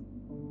love,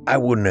 I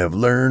wouldn't have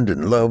learned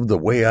and loved the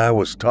way I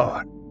was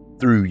taught,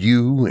 through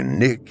you and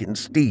Nick and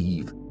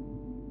Steve."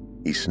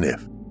 He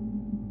sniffed.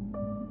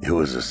 It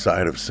was a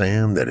side of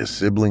Sam that his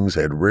siblings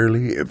had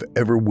rarely, if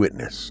ever,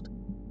 witnessed.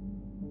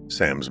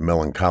 Sam's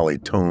melancholy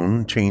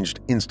tone changed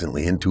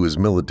instantly into his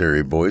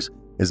military voice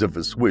as if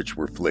a switch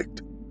were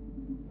flicked.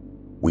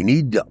 "We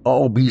need to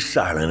all be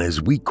silent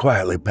as we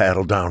quietly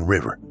paddle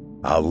downriver.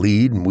 I'll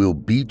lead and we'll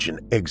beach and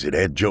exit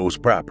at Joe's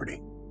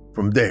property.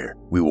 From there,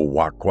 we will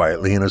walk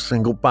quietly in a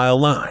single file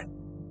line.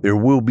 There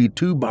will be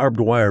 2 barbed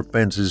wire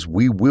fences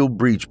we will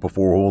breach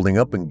before holding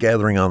up and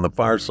gathering on the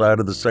far side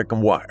of the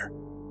second wire.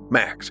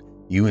 Max,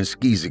 you and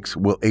Skeezix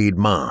will aid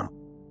Mom.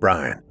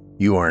 Brian,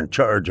 you are in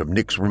charge of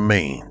Nick's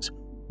remains.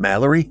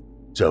 Mallory,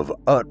 it's of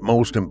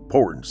utmost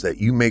importance that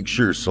you make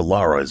sure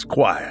Solara is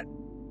quiet.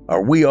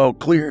 Are we all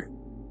clear?"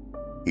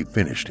 He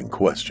finished in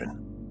question.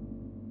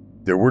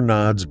 There were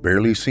nods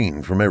barely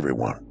seen from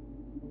everyone.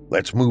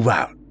 "Let's move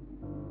out."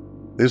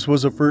 This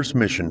was a first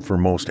mission for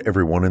most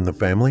everyone in the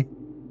family.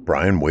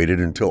 Brian waited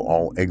until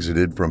all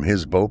exited from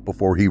his boat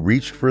before he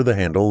reached for the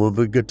handle of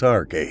the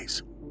guitar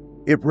case.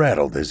 It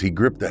rattled as he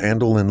gripped the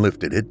handle and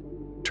lifted it,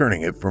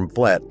 turning it from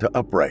flat to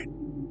upright.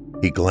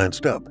 He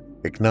glanced up,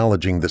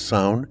 acknowledging the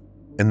sound,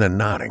 and then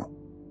nodding.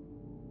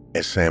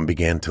 As Sam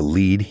began to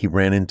lead, he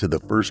ran into the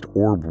first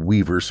orb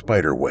weaver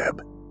spider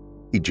web.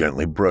 He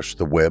gently brushed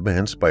the web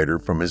and spider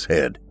from his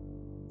head.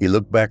 He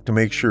looked back to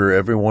make sure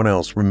everyone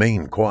else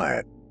remained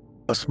quiet.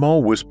 A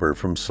small whisper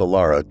from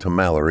Solara to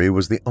Mallory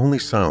was the only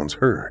sounds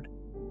heard.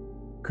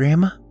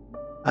 "Grandma,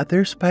 are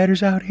there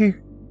spiders out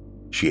here?"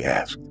 she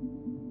asked.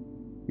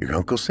 "Your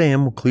Uncle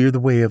Sam will clear the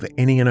way of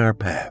any in our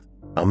path.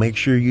 I'll make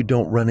sure you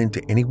don't run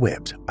into any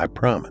webs, I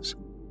promise."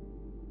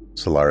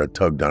 Solara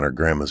tugged on her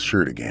grandma's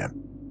shirt again.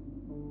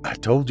 "I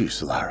told you,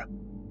 Solara,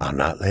 I'll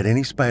not let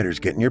any spiders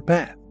get in your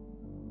path,"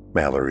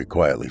 Mallory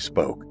quietly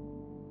spoke.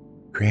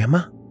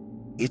 "Grandma,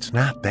 it's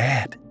not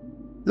that.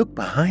 Look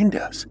behind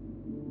us.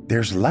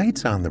 There's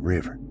lights on the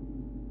river."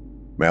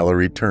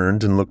 Mallory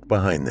turned and looked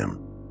behind them.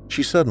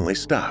 She suddenly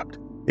stopped.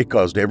 It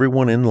caused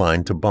everyone in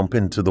line to bump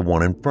into the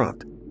one in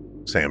front.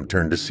 Sam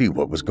turned to see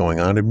what was going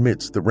on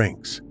amidst the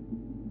ranks.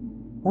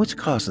 "What's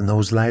causing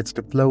those lights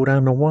to float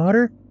on the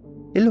water?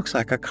 It looks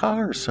like a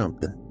car or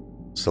something,"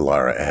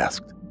 Solara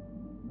asked.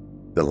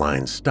 The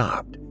line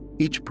stopped,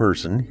 each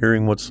person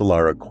hearing what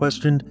Solara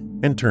questioned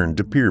and turned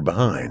to peer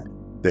behind.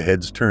 The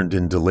heads turned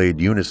in delayed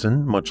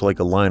unison, much like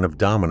a line of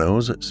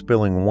dominoes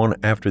spilling one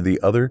after the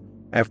other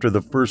after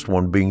the first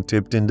one being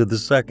tipped into the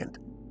second.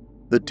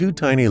 The two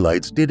tiny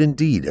lights did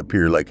indeed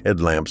appear like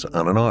headlamps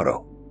on an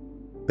auto.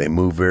 They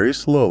moved very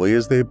slowly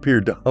as they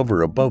appeared to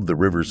hover above the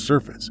river's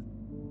surface,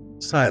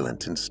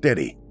 silent and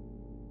steady.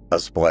 A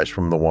splash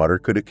from the water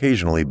could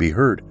occasionally be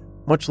heard,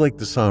 much like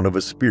the sound of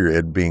a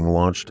spearhead being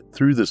launched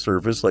through the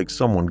surface like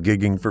someone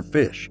gigging for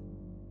fish.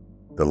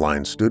 The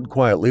line stood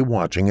quietly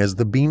watching as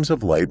the beams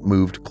of light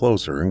moved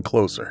closer and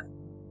closer.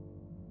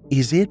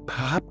 "Is it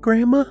Pop,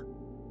 Grandma?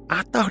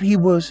 I thought he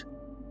was,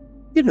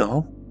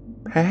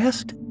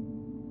 passed."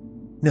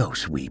 "No,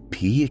 sweet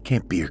pea, it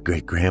can't be your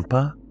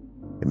great-grandpa.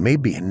 It may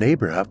be a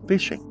neighbor out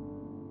fishing."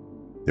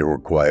 There were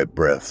quiet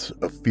breaths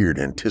of feared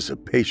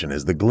anticipation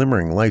as the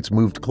glimmering lights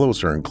moved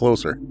closer and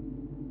closer.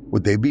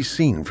 Would they be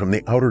seen from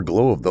the outer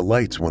glow of the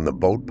lights when the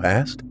boat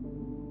passed?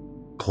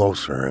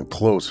 Closer and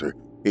closer,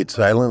 it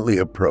silently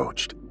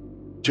approached.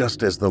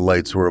 Just as the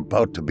lights were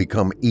about to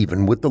become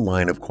even with the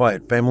line of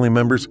quiet family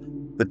members,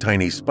 the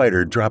tiny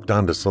spider dropped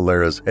onto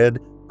Solara's head,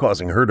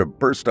 causing her to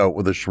burst out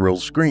with a shrill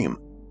scream,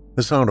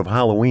 the sound of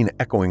Halloween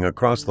echoing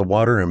across the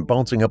water and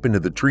bouncing up into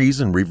the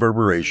trees in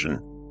reverberation.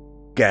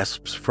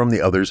 Gasps from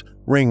the others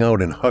rang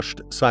out in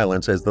hushed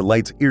silence as the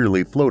lights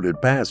eerily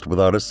floated past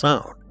without a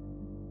sound.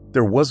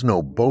 There was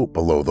no boat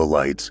below the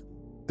lights.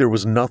 There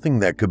was nothing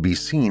that could be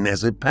seen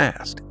as it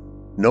passed.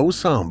 No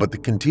sound but the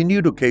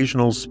continued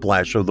occasional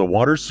splash of the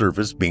water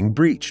surface being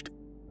breached.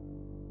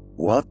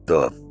 "What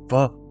the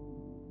fuck?"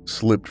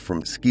 slipped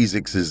from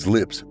Skizix's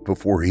lips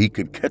before he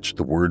could catch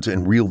the words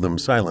and reel them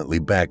silently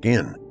back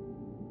in.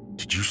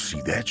 "Did you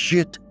see that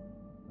shit?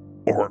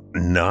 Or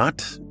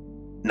not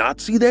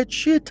see that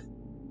shit?"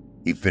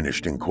 he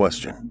finished in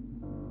question.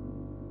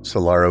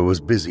 Solara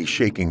was busy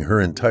shaking her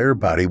entire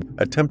body,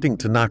 attempting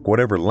to knock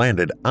whatever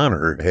landed on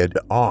her head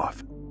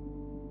off.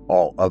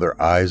 All other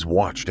eyes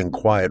watched in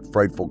quiet,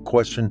 frightful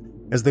question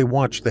as they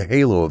watched the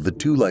halo of the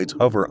two lights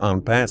hover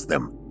on past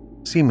them,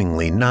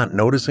 seemingly not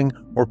noticing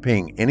or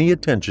paying any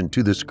attention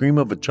to the scream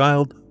of a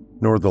child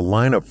nor the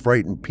line of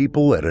frightened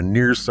people at a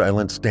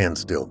near-silent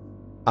standstill,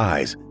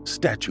 eyes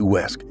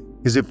statuesque,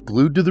 as if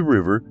glued to the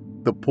river,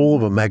 the pull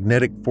of a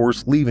magnetic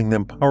force leaving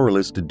them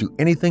powerless to do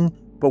anything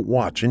but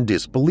watch in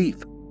disbelief.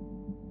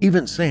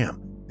 Even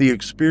Sam, the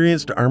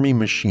experienced army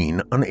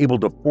machine, unable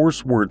to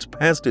force words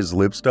past his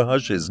lips to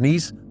hush his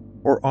niece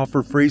or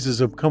offer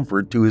phrases of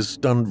comfort to his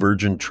stunned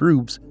virgin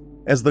troops,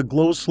 as the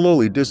glow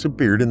slowly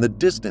disappeared in the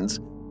distance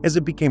as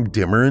it became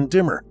dimmer and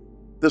dimmer,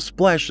 the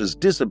splashes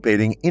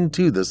dissipating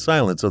into the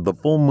silence of the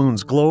full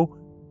moon's glow,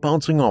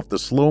 bouncing off the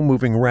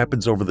slow-moving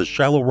rapids over the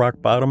shallow rock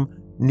bottom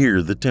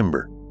near the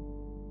timber.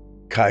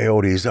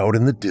 Coyotes out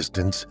in the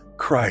distance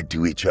cried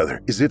to each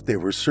other as if they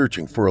were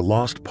searching for a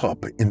lost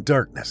pup in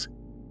darkness.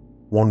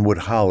 One would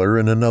holler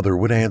and another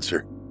would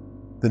answer.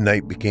 The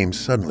night became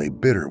suddenly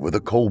bitter with a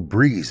cold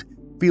breeze,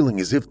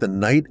 feeling as if the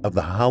night of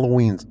the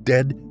Halloween's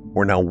dead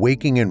were now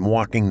waking and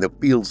walking the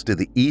fields to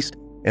the east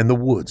and the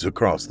woods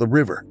across the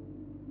river.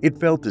 It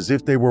felt as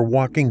if they were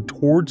walking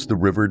towards the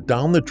river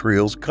down the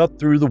trails cut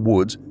through the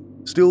woods,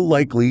 still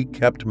likely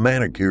kept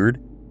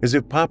manicured, as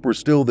if Pop were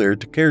still there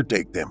to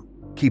caretake them,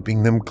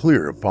 keeping them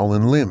clear of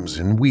fallen limbs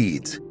and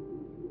weeds.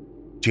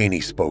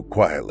 Janie spoke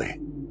quietly.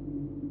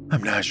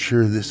 "I'm not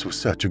sure this was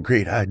such a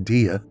great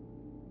idea."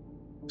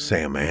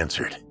 Sam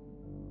answered.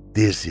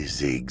 "This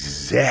is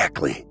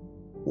exactly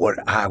what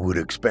I would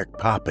expect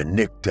Pop and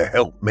Nick to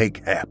help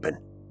make happen.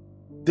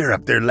 They're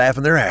up there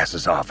laughing their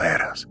asses off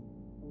at us."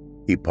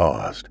 He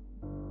paused.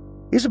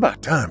 "It's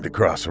about time to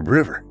cross a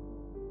river."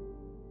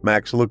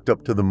 Max looked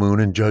up to the moon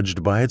and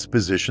judged by its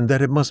position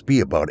that it must be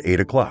about 8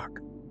 o'clock.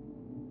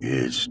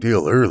 It's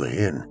still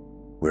early and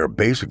we're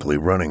basically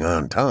running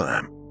on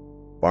time,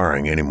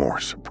 barring any more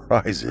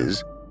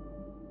surprises."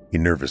 He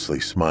nervously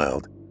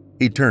smiled.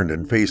 He turned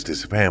and faced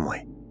his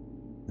family.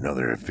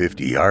 "Another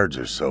 50 yards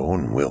or so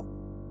and we'll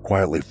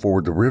quietly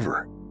ford the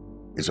river.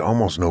 It's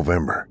almost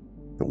November.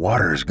 The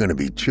water is going to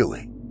be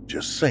chilly.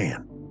 Just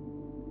saying.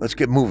 Let's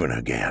get moving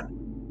again."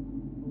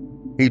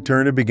 He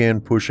turned and began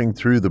pushing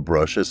through the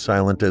brush as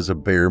silent as a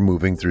bear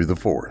moving through the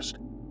forest.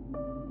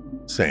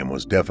 Sam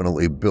was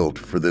definitely built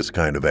for this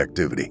kind of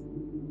activity.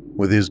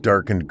 With his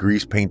darkened,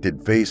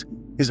 grease-painted face,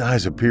 his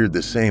eyes appeared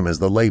the same as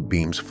the light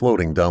beams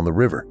floating down the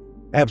river,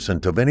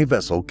 absent of any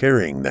vessel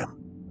carrying them.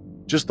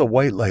 Just the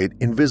white light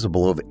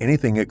invisible of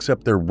anything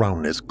except their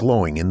roundness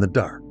glowing in the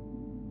dark.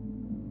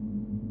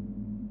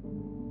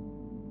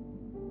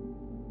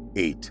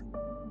 8.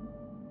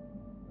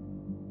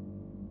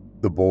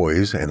 The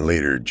boys, and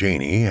later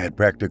Janie, had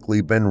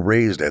practically been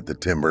raised at the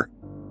timber.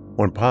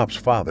 When Pop's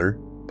father,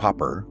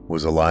 Popper,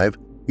 was alive,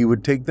 he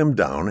would take them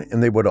down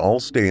and they would all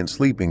stay in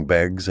sleeping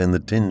bags in the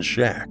tin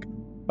shack,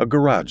 a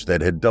garage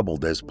that had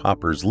doubled as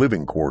Popper's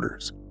living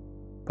quarters.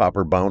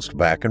 Popper bounced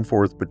back and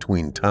forth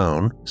between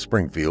town,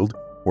 Springfield,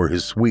 where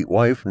his sweet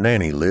wife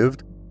Nanny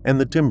lived, and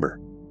the timber.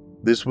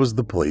 This was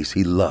the place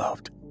he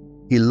loved.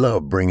 He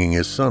loved bringing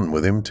his son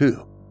with him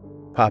too.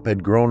 Pop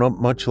had grown up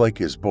much like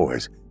his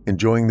boys,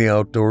 enjoying the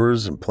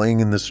outdoors and playing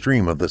in the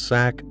stream of the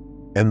Sac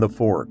and the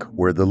Fork,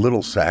 where the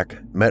Little Sac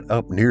met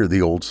up near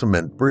the old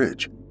cement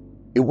bridge.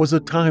 It was a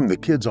time the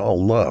kids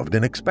all loved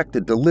and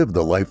expected to live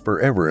the life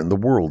forever in the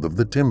world of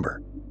the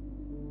timber.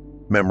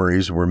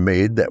 Memories were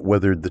made that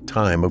weathered the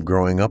time of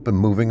growing up and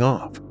moving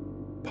off.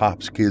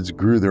 Pop's kids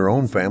grew their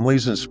own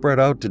families and spread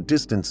out to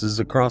distances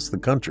across the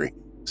country,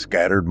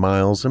 scattered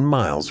miles and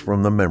miles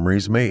from the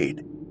memories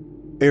made.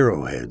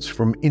 Arrowheads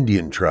from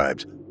Indian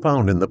tribes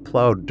found in the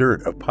plowed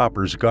dirt of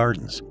Popper's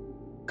gardens.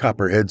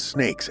 Copperhead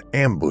snakes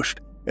ambushed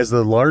as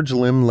the large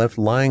limb left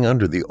lying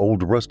under the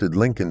old rusted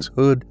Lincoln's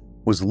hood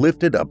was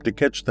lifted up to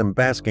catch them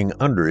basking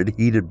under it,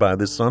 heated by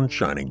the sun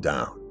shining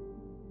down.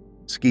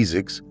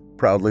 Skeezix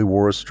proudly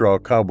wore a straw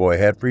cowboy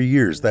hat for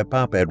years that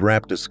Pop had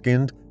wrapped a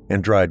skinned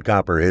and dried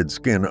copperhead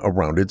skin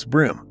around its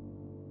brim.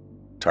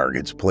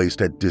 Targets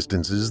placed at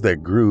distances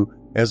that grew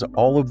as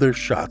all of their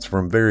shots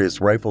from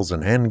various rifles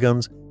and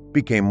handguns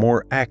became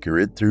more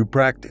accurate through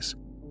practice.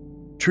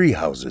 Tree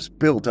houses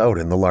built out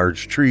in the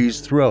large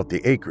trees throughout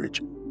the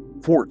acreage.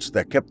 Forts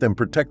that kept them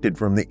protected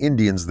from the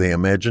Indians they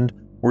imagined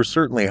were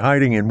certainly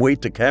hiding in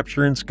wait to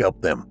capture and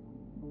scalp them.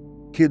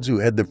 Kids who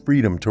had the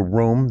freedom to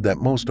roam that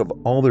most of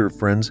all their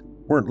friends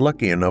weren't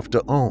lucky enough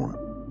to own.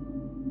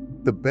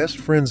 The best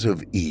friends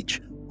of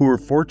each, who were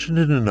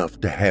fortunate enough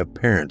to have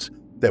parents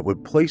that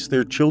would place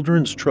their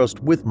children's trust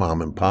with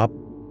Mom and Pop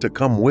to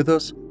come with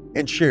us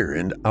and share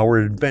in our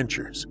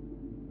adventures.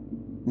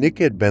 Nick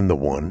had been the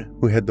one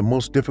who had the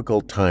most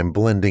difficult time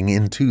blending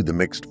into the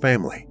mixed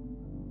family.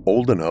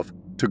 Old enough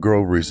to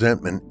grow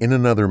resentment in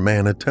another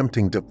man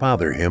attempting to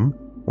father him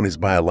when his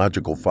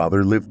biological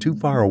father lived too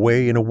far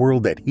away in a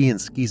world that he and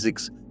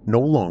Skeezix no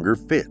longer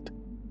fit.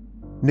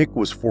 Nick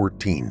was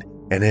 14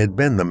 and had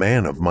been the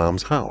man of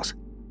Mom's house.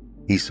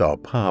 He saw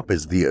Pop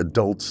as the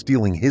adult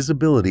stealing his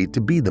ability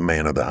to be the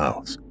man of the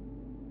house.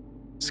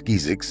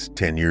 Skeezix,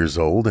 10 years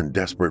old and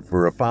desperate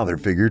for a father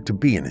figure to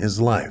be in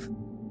his life.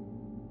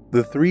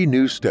 The 3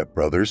 new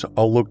stepbrothers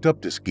all looked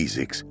up to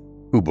Skeezix,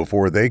 who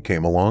before they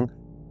came along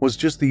was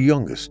just the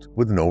youngest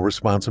with no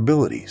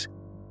responsibilities.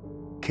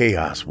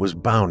 Chaos was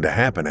bound to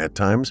happen at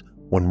times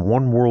when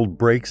one world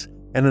breaks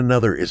and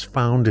another is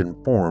found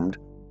and formed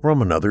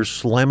from another,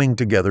 slamming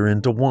together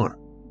into one.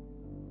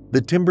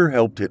 The timber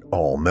helped it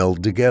all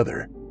meld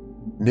together.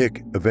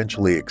 Nick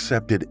eventually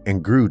accepted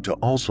and grew to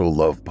also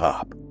love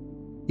Pop.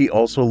 He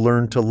also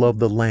learned to love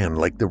the land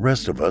like the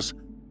rest of us,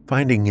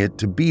 finding it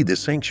to be the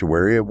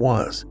sanctuary it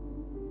was.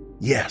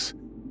 Yes,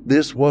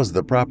 this was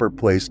the proper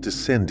place to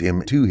send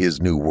him to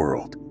his new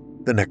world,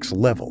 the next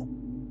level,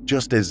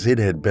 just as it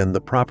had been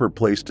the proper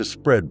place to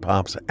spread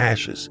Pop's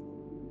ashes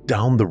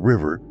down the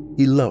river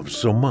he loved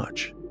so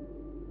much.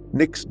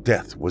 Nick's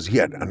death was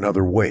yet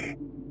another way,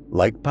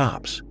 like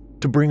Pop's,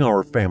 to bring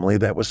our family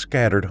that was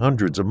scattered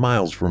hundreds of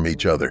miles from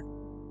each other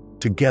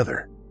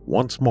together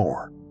once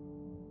more.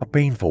 A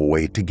painful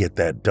way to get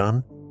that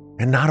done,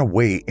 and not a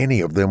way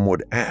any of them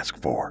would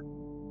ask for.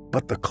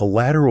 But the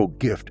collateral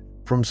gift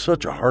from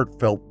such a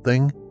heartfelt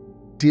thing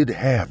did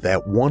have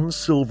that one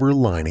silver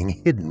lining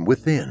hidden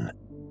within.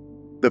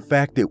 The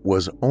fact it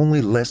was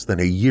only less than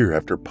a year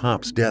after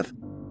Pop's death,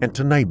 and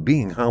tonight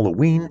being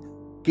Halloween,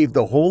 gave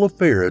the whole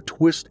affair a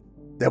twist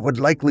that would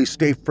likely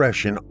stay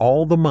fresh in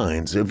all the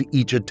minds of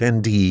each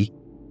attendee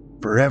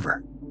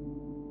forever.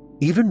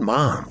 Even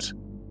Mom's,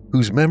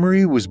 whose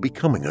memory was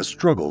becoming a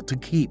struggle to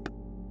keep.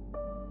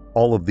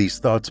 All of these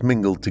thoughts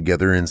mingled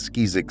together in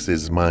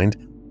Skeezix's mind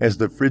as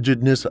the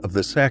frigidness of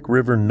the Sac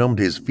River numbed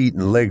his feet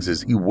and legs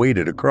as he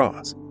waded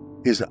across,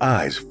 his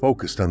eyes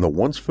focused on the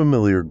once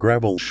familiar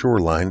gravel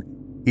shoreline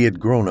he had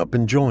grown up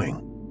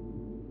enjoying.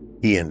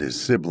 He and his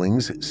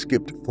siblings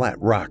skipped flat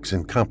rocks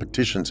in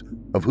competitions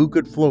of who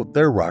could float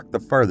their rock the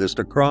farthest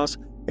across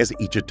as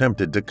each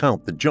attempted to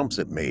count the jumps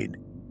it made,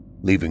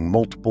 leaving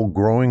multiple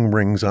growing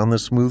rings on the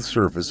smooth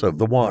surface of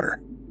the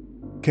water.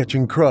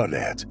 Catching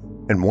crawdads,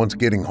 and once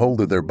getting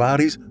hold of their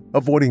bodies,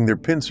 avoiding their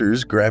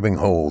pincers grabbing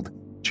hold,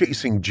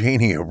 chasing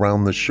Janie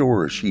around the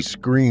shore as she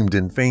screamed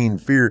in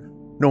feigned fear,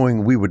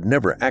 knowing we would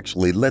never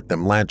actually let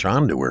them latch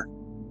onto her.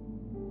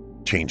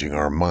 Changing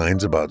our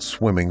minds about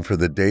swimming for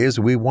the day as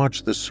we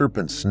watched the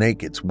serpent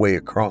snake its way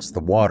across the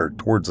water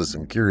towards us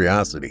in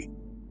curiosity,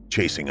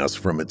 chasing us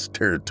from its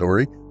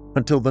territory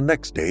until the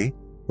next day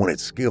when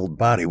its scaled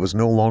body was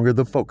no longer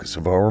the focus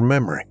of our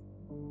memory.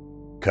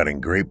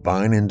 Cutting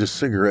grapevine into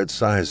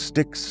cigarette-sized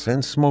sticks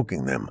and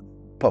smoking them,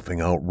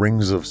 puffing out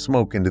rings of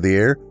smoke into the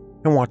air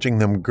and watching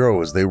them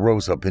grow as they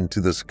rose up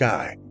into the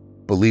sky,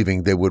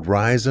 believing they would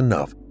rise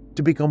enough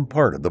to become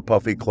part of the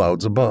puffy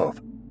clouds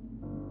above.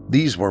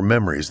 These were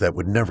memories that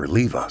would never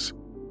leave us,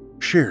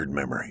 shared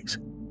memories.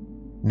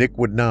 Nick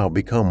would now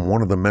become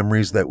one of the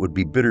memories that would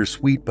be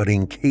bittersweet but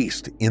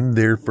encased in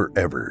their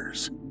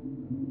forevers.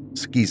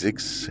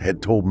 Skeezix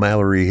had told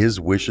Mallory his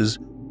wishes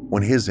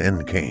when his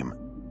end came.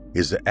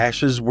 His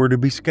ashes were to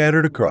be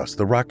scattered across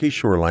the rocky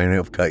shoreline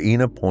of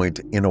Kaina Point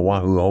in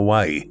Oahu,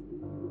 Hawaii.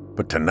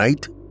 But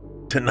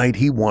tonight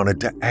he wanted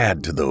to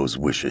add to those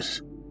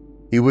wishes.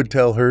 He would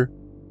tell her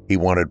he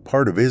wanted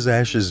part of his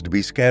ashes to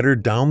be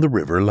scattered down the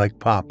river like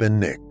Pop and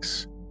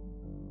Nick's.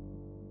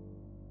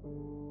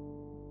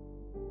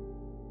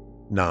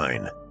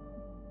 9.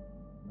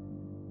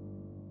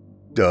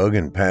 Doug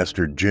and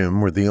Pastor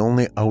Jim were the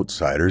only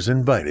outsiders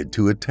invited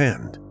to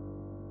attend.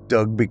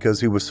 Doug because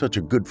he was such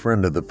a good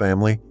friend of the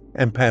family,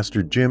 and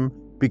Pastor Jim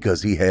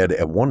because he had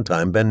at one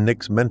time been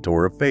Nick's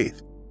mentor of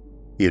faith.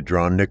 He had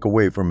drawn Nick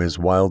away from his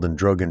wild and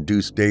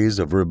drug-induced days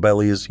of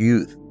rebellious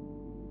youth,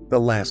 the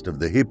last of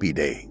the hippie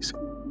days.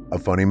 A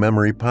funny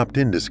memory popped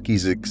into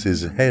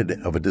Skeezix's head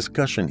of a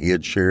discussion he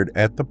had shared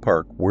at the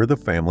park where the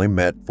family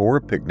met for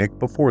a picnic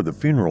before the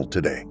funeral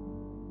today.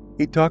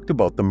 He talked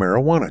about the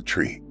marijuana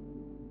tree,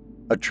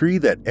 a tree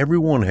that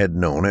everyone had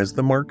known as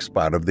the mark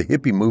spot of the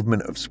hippie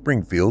movement of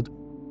Springfield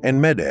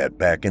and Medad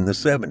back in the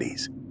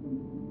 70s.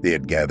 They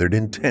had gathered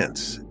in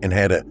tents and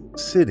had a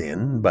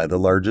sit-in by the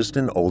largest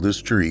and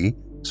oldest tree,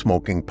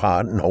 smoking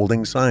pot and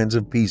holding signs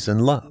of peace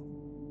and love.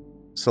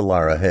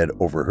 Solara had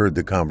overheard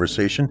the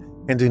conversation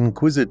and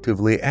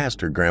inquisitively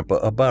asked her grandpa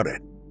about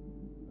it.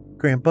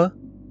 "Grandpa,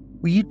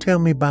 will you tell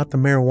me about the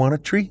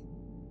marijuana tree?"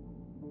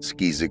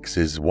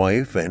 Skeezix's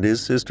wife and his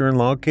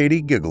sister-in-law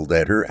Katie giggled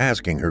at her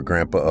asking her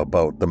grandpa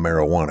about the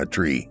marijuana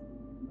tree.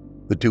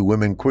 The two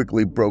women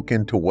quickly broke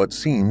into what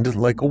seemed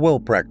like a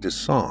well-practiced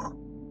song.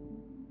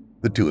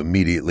 The two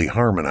immediately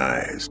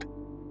harmonized.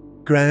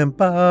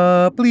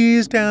 "Grandpa,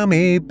 please tell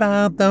me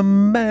about the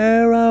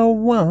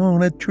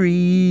marijuana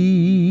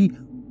tree.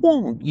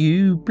 Won't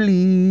you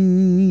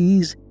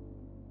please?"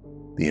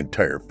 The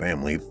entire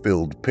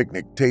family-filled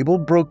picnic table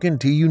broke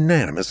into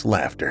unanimous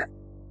laughter.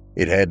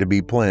 It had to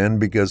be planned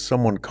because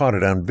someone caught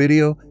it on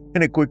video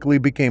and it quickly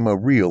became a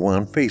reel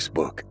on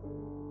Facebook.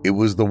 It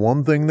was the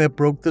one thing that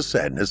broke the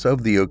sadness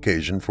of the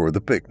occasion for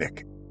the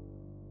picnic.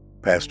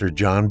 Pastor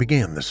John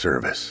began the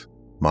service.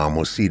 Mom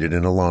was seated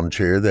in a lawn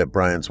chair that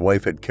Brian's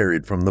wife had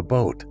carried from the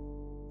boat.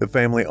 The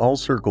family all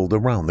circled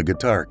around the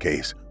guitar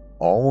case,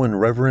 all in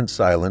reverent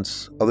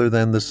silence other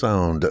than the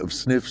sound of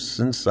sniffs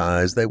and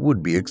sighs that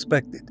would be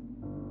expected.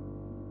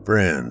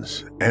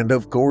 Friends, and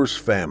of course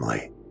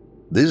family,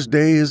 this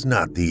day is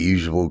not the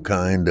usual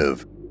kind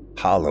of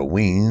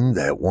Halloween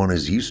that one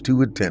is used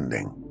to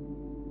attending.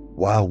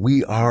 While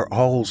we are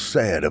all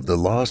sad of the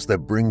loss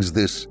that brings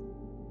this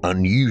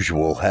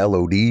unusual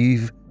hallowed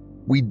eve,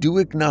 we do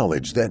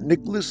acknowledge that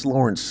Nicholas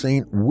Lawrence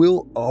Saint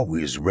will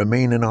always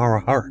remain in our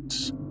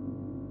hearts.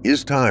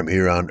 His time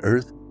here on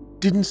earth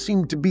didn't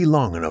seem to be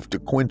long enough to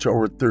quench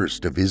our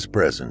thirst of his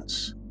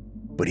presence,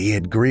 but he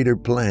had greater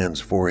plans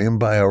for him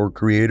by our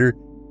Creator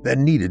that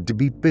needed to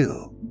be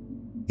filled.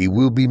 He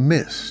will be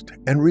missed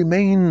and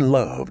remain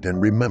loved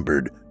and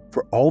remembered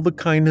for all the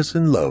kindness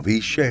and love he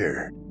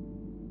shared.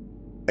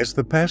 As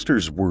the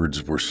pastor's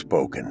words were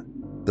spoken,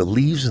 the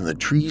leaves in the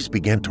trees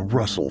began to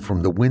rustle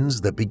from the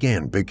winds that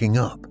began picking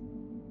up.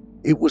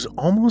 It was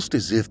almost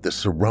as if the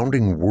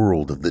surrounding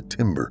world of the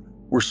timber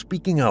were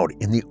speaking out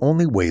in the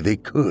only way they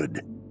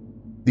could.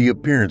 The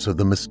appearance of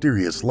the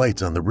mysterious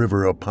lights on the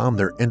river upon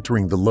their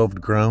entering the loved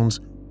grounds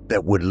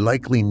that would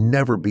likely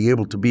never be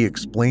able to be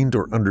explained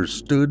or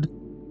understood,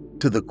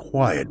 to the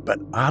quiet but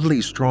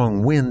oddly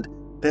strong wind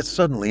that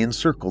suddenly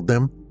encircled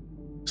them,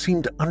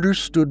 seemed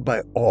understood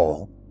by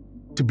all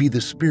to be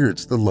the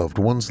spirits the loved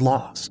ones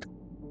lost,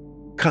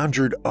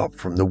 conjured up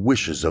from the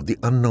wishes of the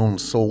unknown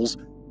souls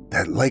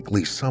that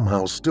likely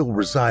somehow still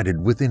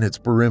resided within its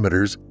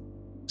perimeters,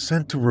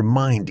 sent to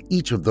remind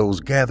each of those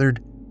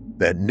gathered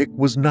that Nick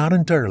was not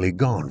entirely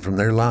gone from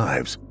their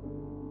lives.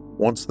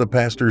 Once the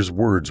pastor's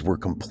words were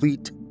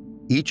complete,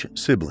 each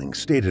sibling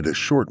stated a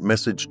short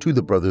message to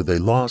the brother they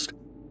lost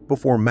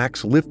before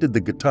Max lifted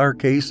the guitar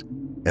case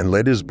and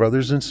led his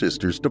brothers and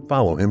sisters to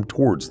follow him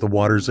towards the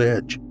water's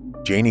edge.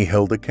 Janie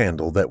held a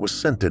candle that was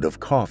scented of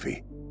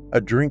coffee,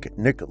 a drink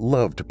Nick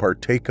loved to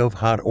partake of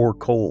hot or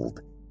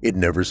cold. It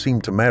never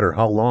seemed to matter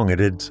how long it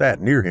had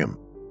sat near him.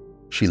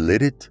 She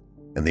lit it,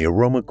 and the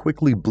aroma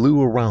quickly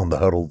blew around the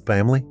huddled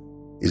family,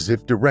 as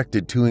if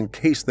directed to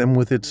encase them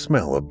with its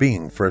smell of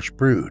being fresh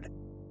brewed.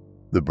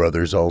 The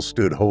brothers all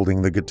stood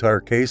holding the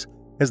guitar case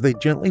as they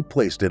gently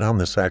placed it on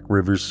the Sac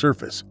River's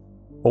surface,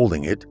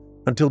 holding it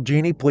until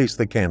Janie placed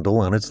the candle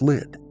on its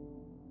lid.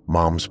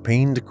 Mom's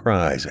pained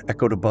cries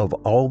echoed above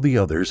all the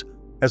others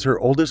as her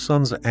oldest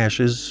son's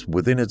ashes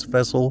within its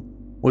vessel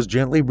was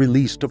gently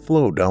released to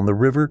flow down the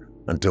river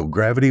until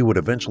gravity would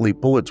eventually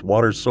pull its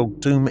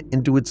water-soaked tomb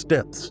into its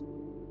depths.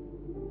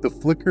 The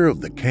flicker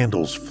of the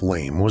candle's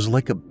flame was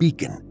like a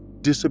beacon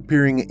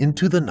disappearing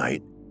into the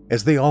night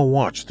as they all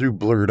watched through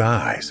blurred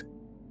eyes.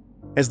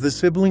 As the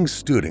siblings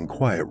stood in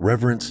quiet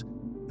reverence,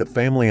 the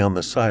family on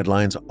the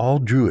sidelines all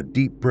drew a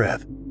deep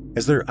breath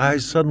as their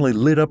eyes suddenly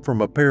lit up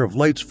from a pair of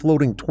lights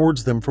floating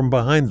towards them from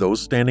behind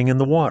those standing in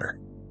the water.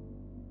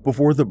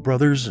 Before the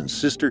brothers and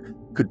sister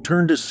could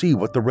turn to see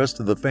what the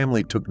rest of the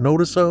family took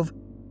notice of,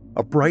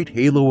 a bright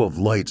halo of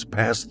lights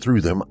passed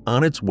through them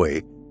on its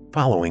way,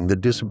 following the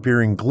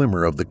disappearing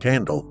glimmer of the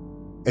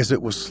candle as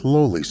it was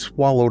slowly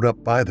swallowed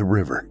up by the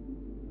river.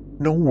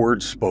 No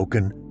words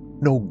spoken,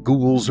 no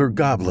ghouls or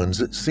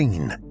goblins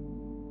seen.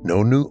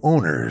 No new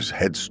owners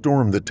had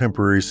stormed the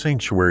temporary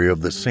sanctuary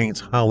of the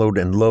saints' hallowed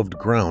and loved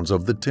grounds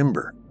of the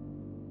timber.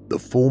 The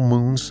full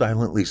moon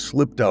silently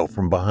slipped out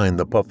from behind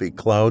the puffy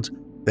clouds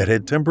that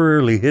had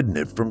temporarily hidden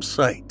it from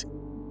sight.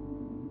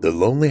 The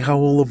lonely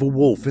howl of a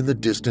wolf in the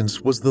distance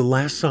was the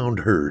last sound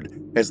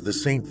heard as the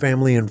Saint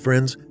family and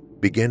friends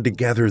began to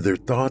gather their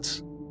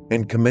thoughts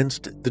and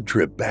commenced the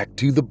trip back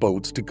to the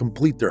boats to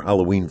complete their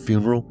Halloween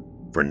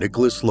funeral for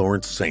Nicholas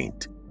Lawrence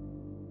Saint.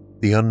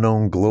 The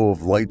unknown glow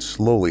of light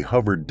slowly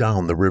hovered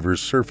down the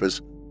river's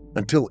surface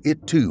until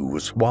it too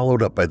was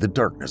swallowed up by the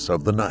darkness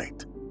of the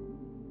night.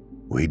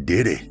 "We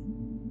did it.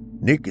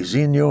 Nick is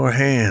in your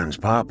hands,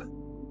 Pop.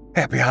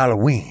 Happy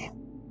Halloween.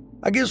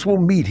 I guess we'll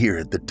meet here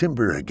at the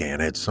timber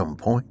again at some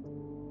point."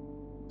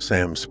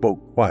 Sam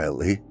spoke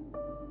quietly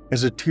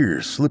as a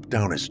tear slipped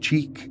down his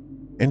cheek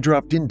and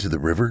dropped into the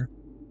river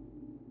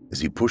as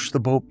he pushed the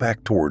boat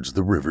back towards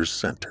the river's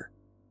center.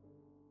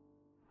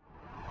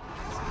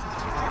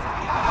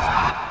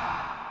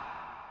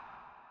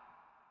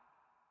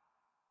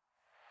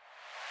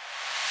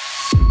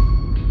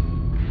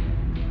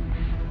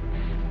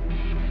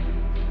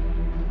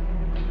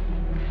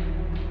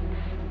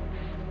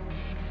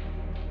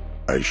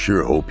 I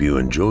sure hope you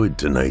enjoyed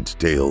tonight's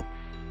tale,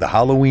 The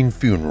Halloween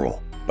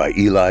Funeral by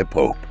Eli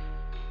Pope.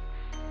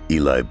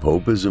 Eli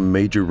Pope is a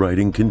major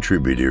writing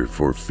contributor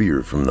for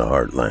Fear from the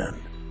Heartland.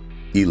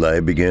 Eli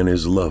began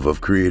his love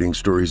of creating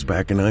stories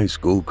back in high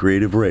school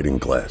creative writing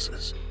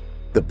classes.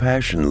 The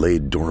passion lay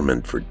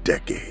dormant for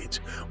decades,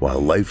 while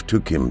life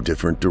took him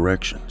different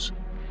directions.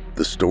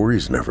 The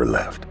stories never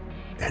left,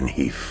 and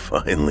he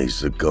finally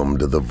succumbed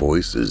to the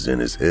voices in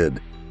his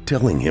head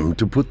telling him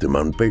to put them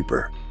on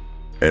paper.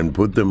 And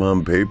put them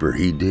on paper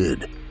he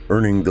did,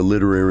 earning the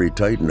Literary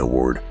Titan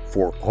Award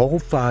for all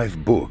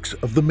 5 books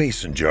of the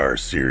Mason Jar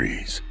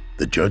series: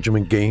 The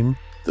Judgment Game,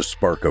 The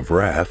Spark of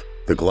Wrath,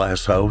 The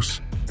Glass House,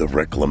 The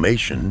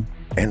Reclamation,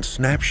 and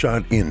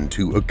Snapshot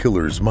into a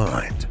Killer's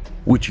Mind,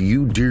 which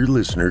you, dear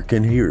listener,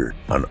 can hear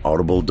on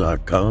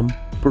audible.com,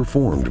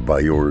 performed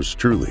by yours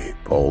truly,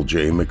 Paul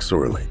J.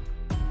 McSorley.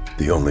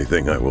 The only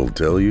thing I will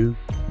tell you,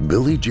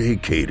 Billy J.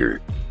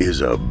 Cater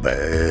is a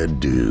bad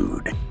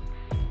dude.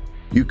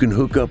 You can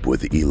hook up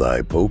with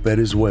Eli Pope at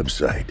his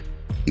website,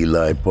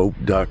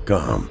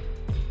 elipope.com.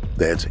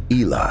 That's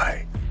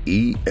Eli,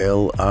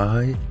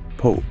 E-L-I,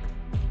 Pope,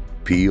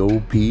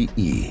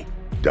 P-O-P-E.com.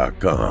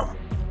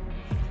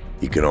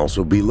 He can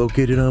also be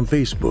located on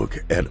Facebook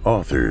at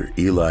author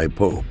Eli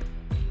Pope,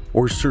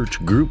 or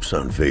search groups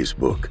on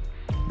Facebook,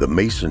 The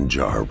Mason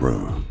Jar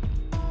Room.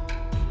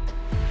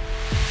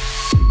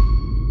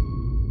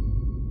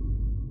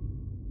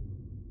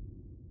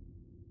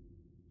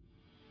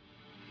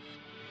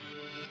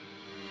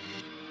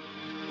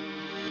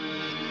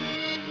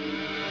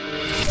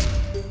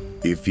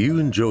 If you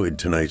enjoyed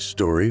tonight's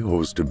story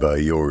hosted by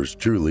yours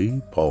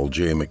truly, Paul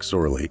J.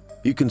 McSorley,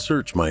 you can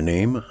search my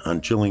name on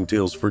Chilling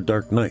Tales for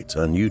Dark Nights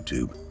on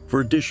YouTube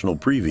for additional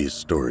previous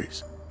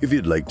stories. If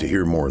you'd like to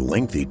hear more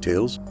lengthy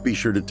tales, be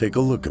sure to take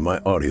a look at my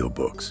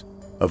audiobooks.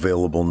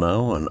 Available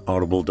now on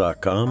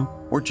audible.com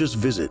or just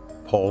visit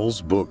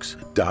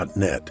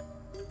paulsbooks.net.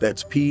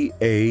 That's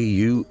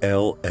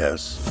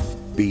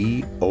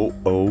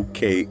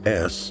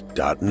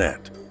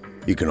paulsbooks.net.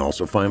 You can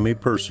also find me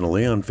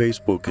personally on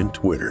Facebook and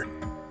Twitter.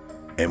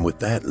 And with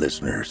that,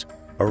 listeners,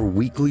 our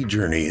weekly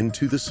journey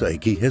into the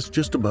psyche has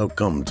just about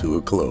come to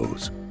a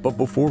close. But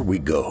before we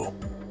go,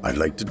 I'd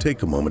like to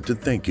take a moment to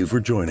thank you for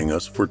joining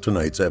us for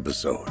tonight's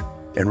episode,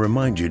 and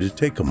remind you to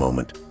take a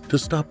moment to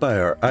stop by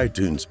our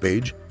iTunes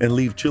page and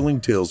leave Chilling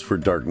Tales for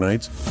Dark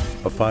Nights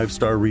a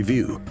 5-star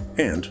review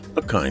and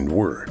a kind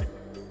word.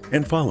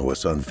 And follow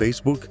us on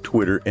Facebook,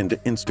 Twitter, and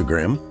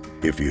Instagram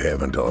if you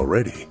haven't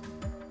already.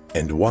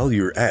 And while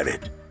you're at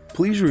it,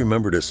 please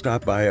remember to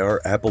stop by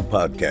our Apple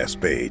Podcast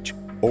page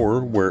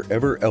or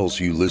wherever else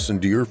you listen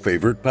to your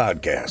favorite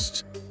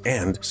podcasts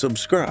and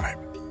subscribe.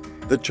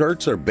 The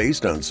charts are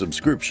based on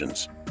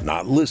subscriptions,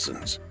 not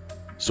listens.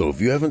 So if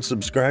you haven't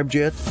subscribed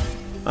yet,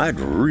 I'd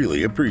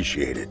really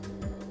appreciate it.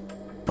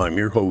 I'm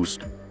your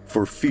host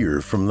for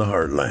Fear from the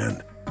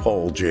Heartland,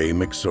 Paul J.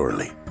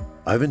 McSorley.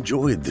 I've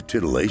enjoyed the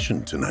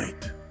titillation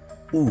tonight.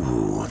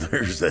 Ooh,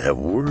 there's that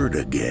word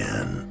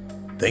again.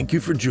 Thank you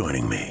for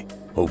joining me.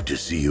 Hope to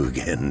see you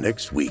again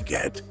next week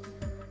at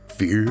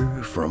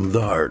Fear from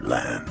the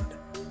Heartland.